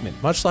report treatment,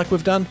 much like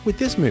we've done with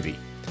this movie.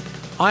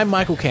 I'm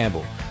Michael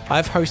Campbell.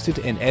 I've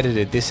hosted and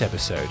edited this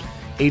episode.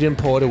 Eden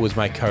Porter was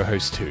my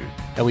co-host too,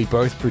 and we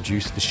both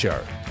produced the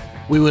show.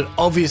 We would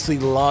obviously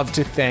love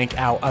to thank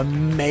our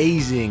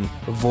amazing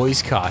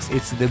voice cast.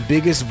 It's the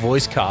biggest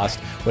voice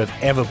cast we've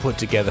ever put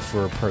together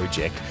for a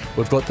project.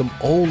 We've got them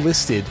all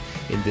listed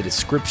in the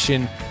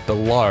description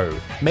below.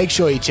 Make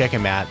sure you check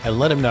them out and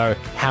let them know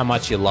how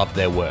much you love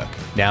their work.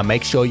 Now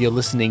make sure you're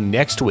listening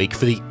next week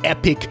for the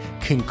epic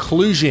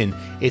conclusion.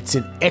 It's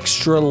an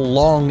extra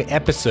long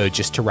episode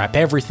just to wrap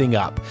everything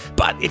up.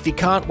 But if you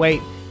can't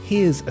wait,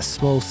 here's a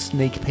small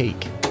sneak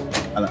peek.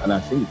 And I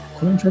think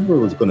Colin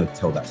Treverrow was going to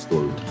tell that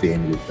story,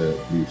 Finn with the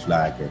blue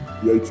flag and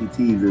the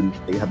ATTs, and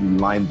they have them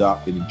lined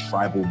up in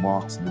tribal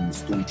marks, and then the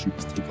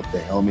stormtroopers take off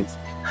their helmets.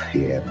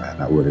 Yeah, man,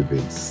 that would have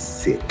been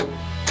sick.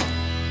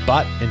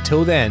 But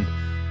until then,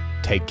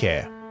 take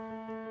care.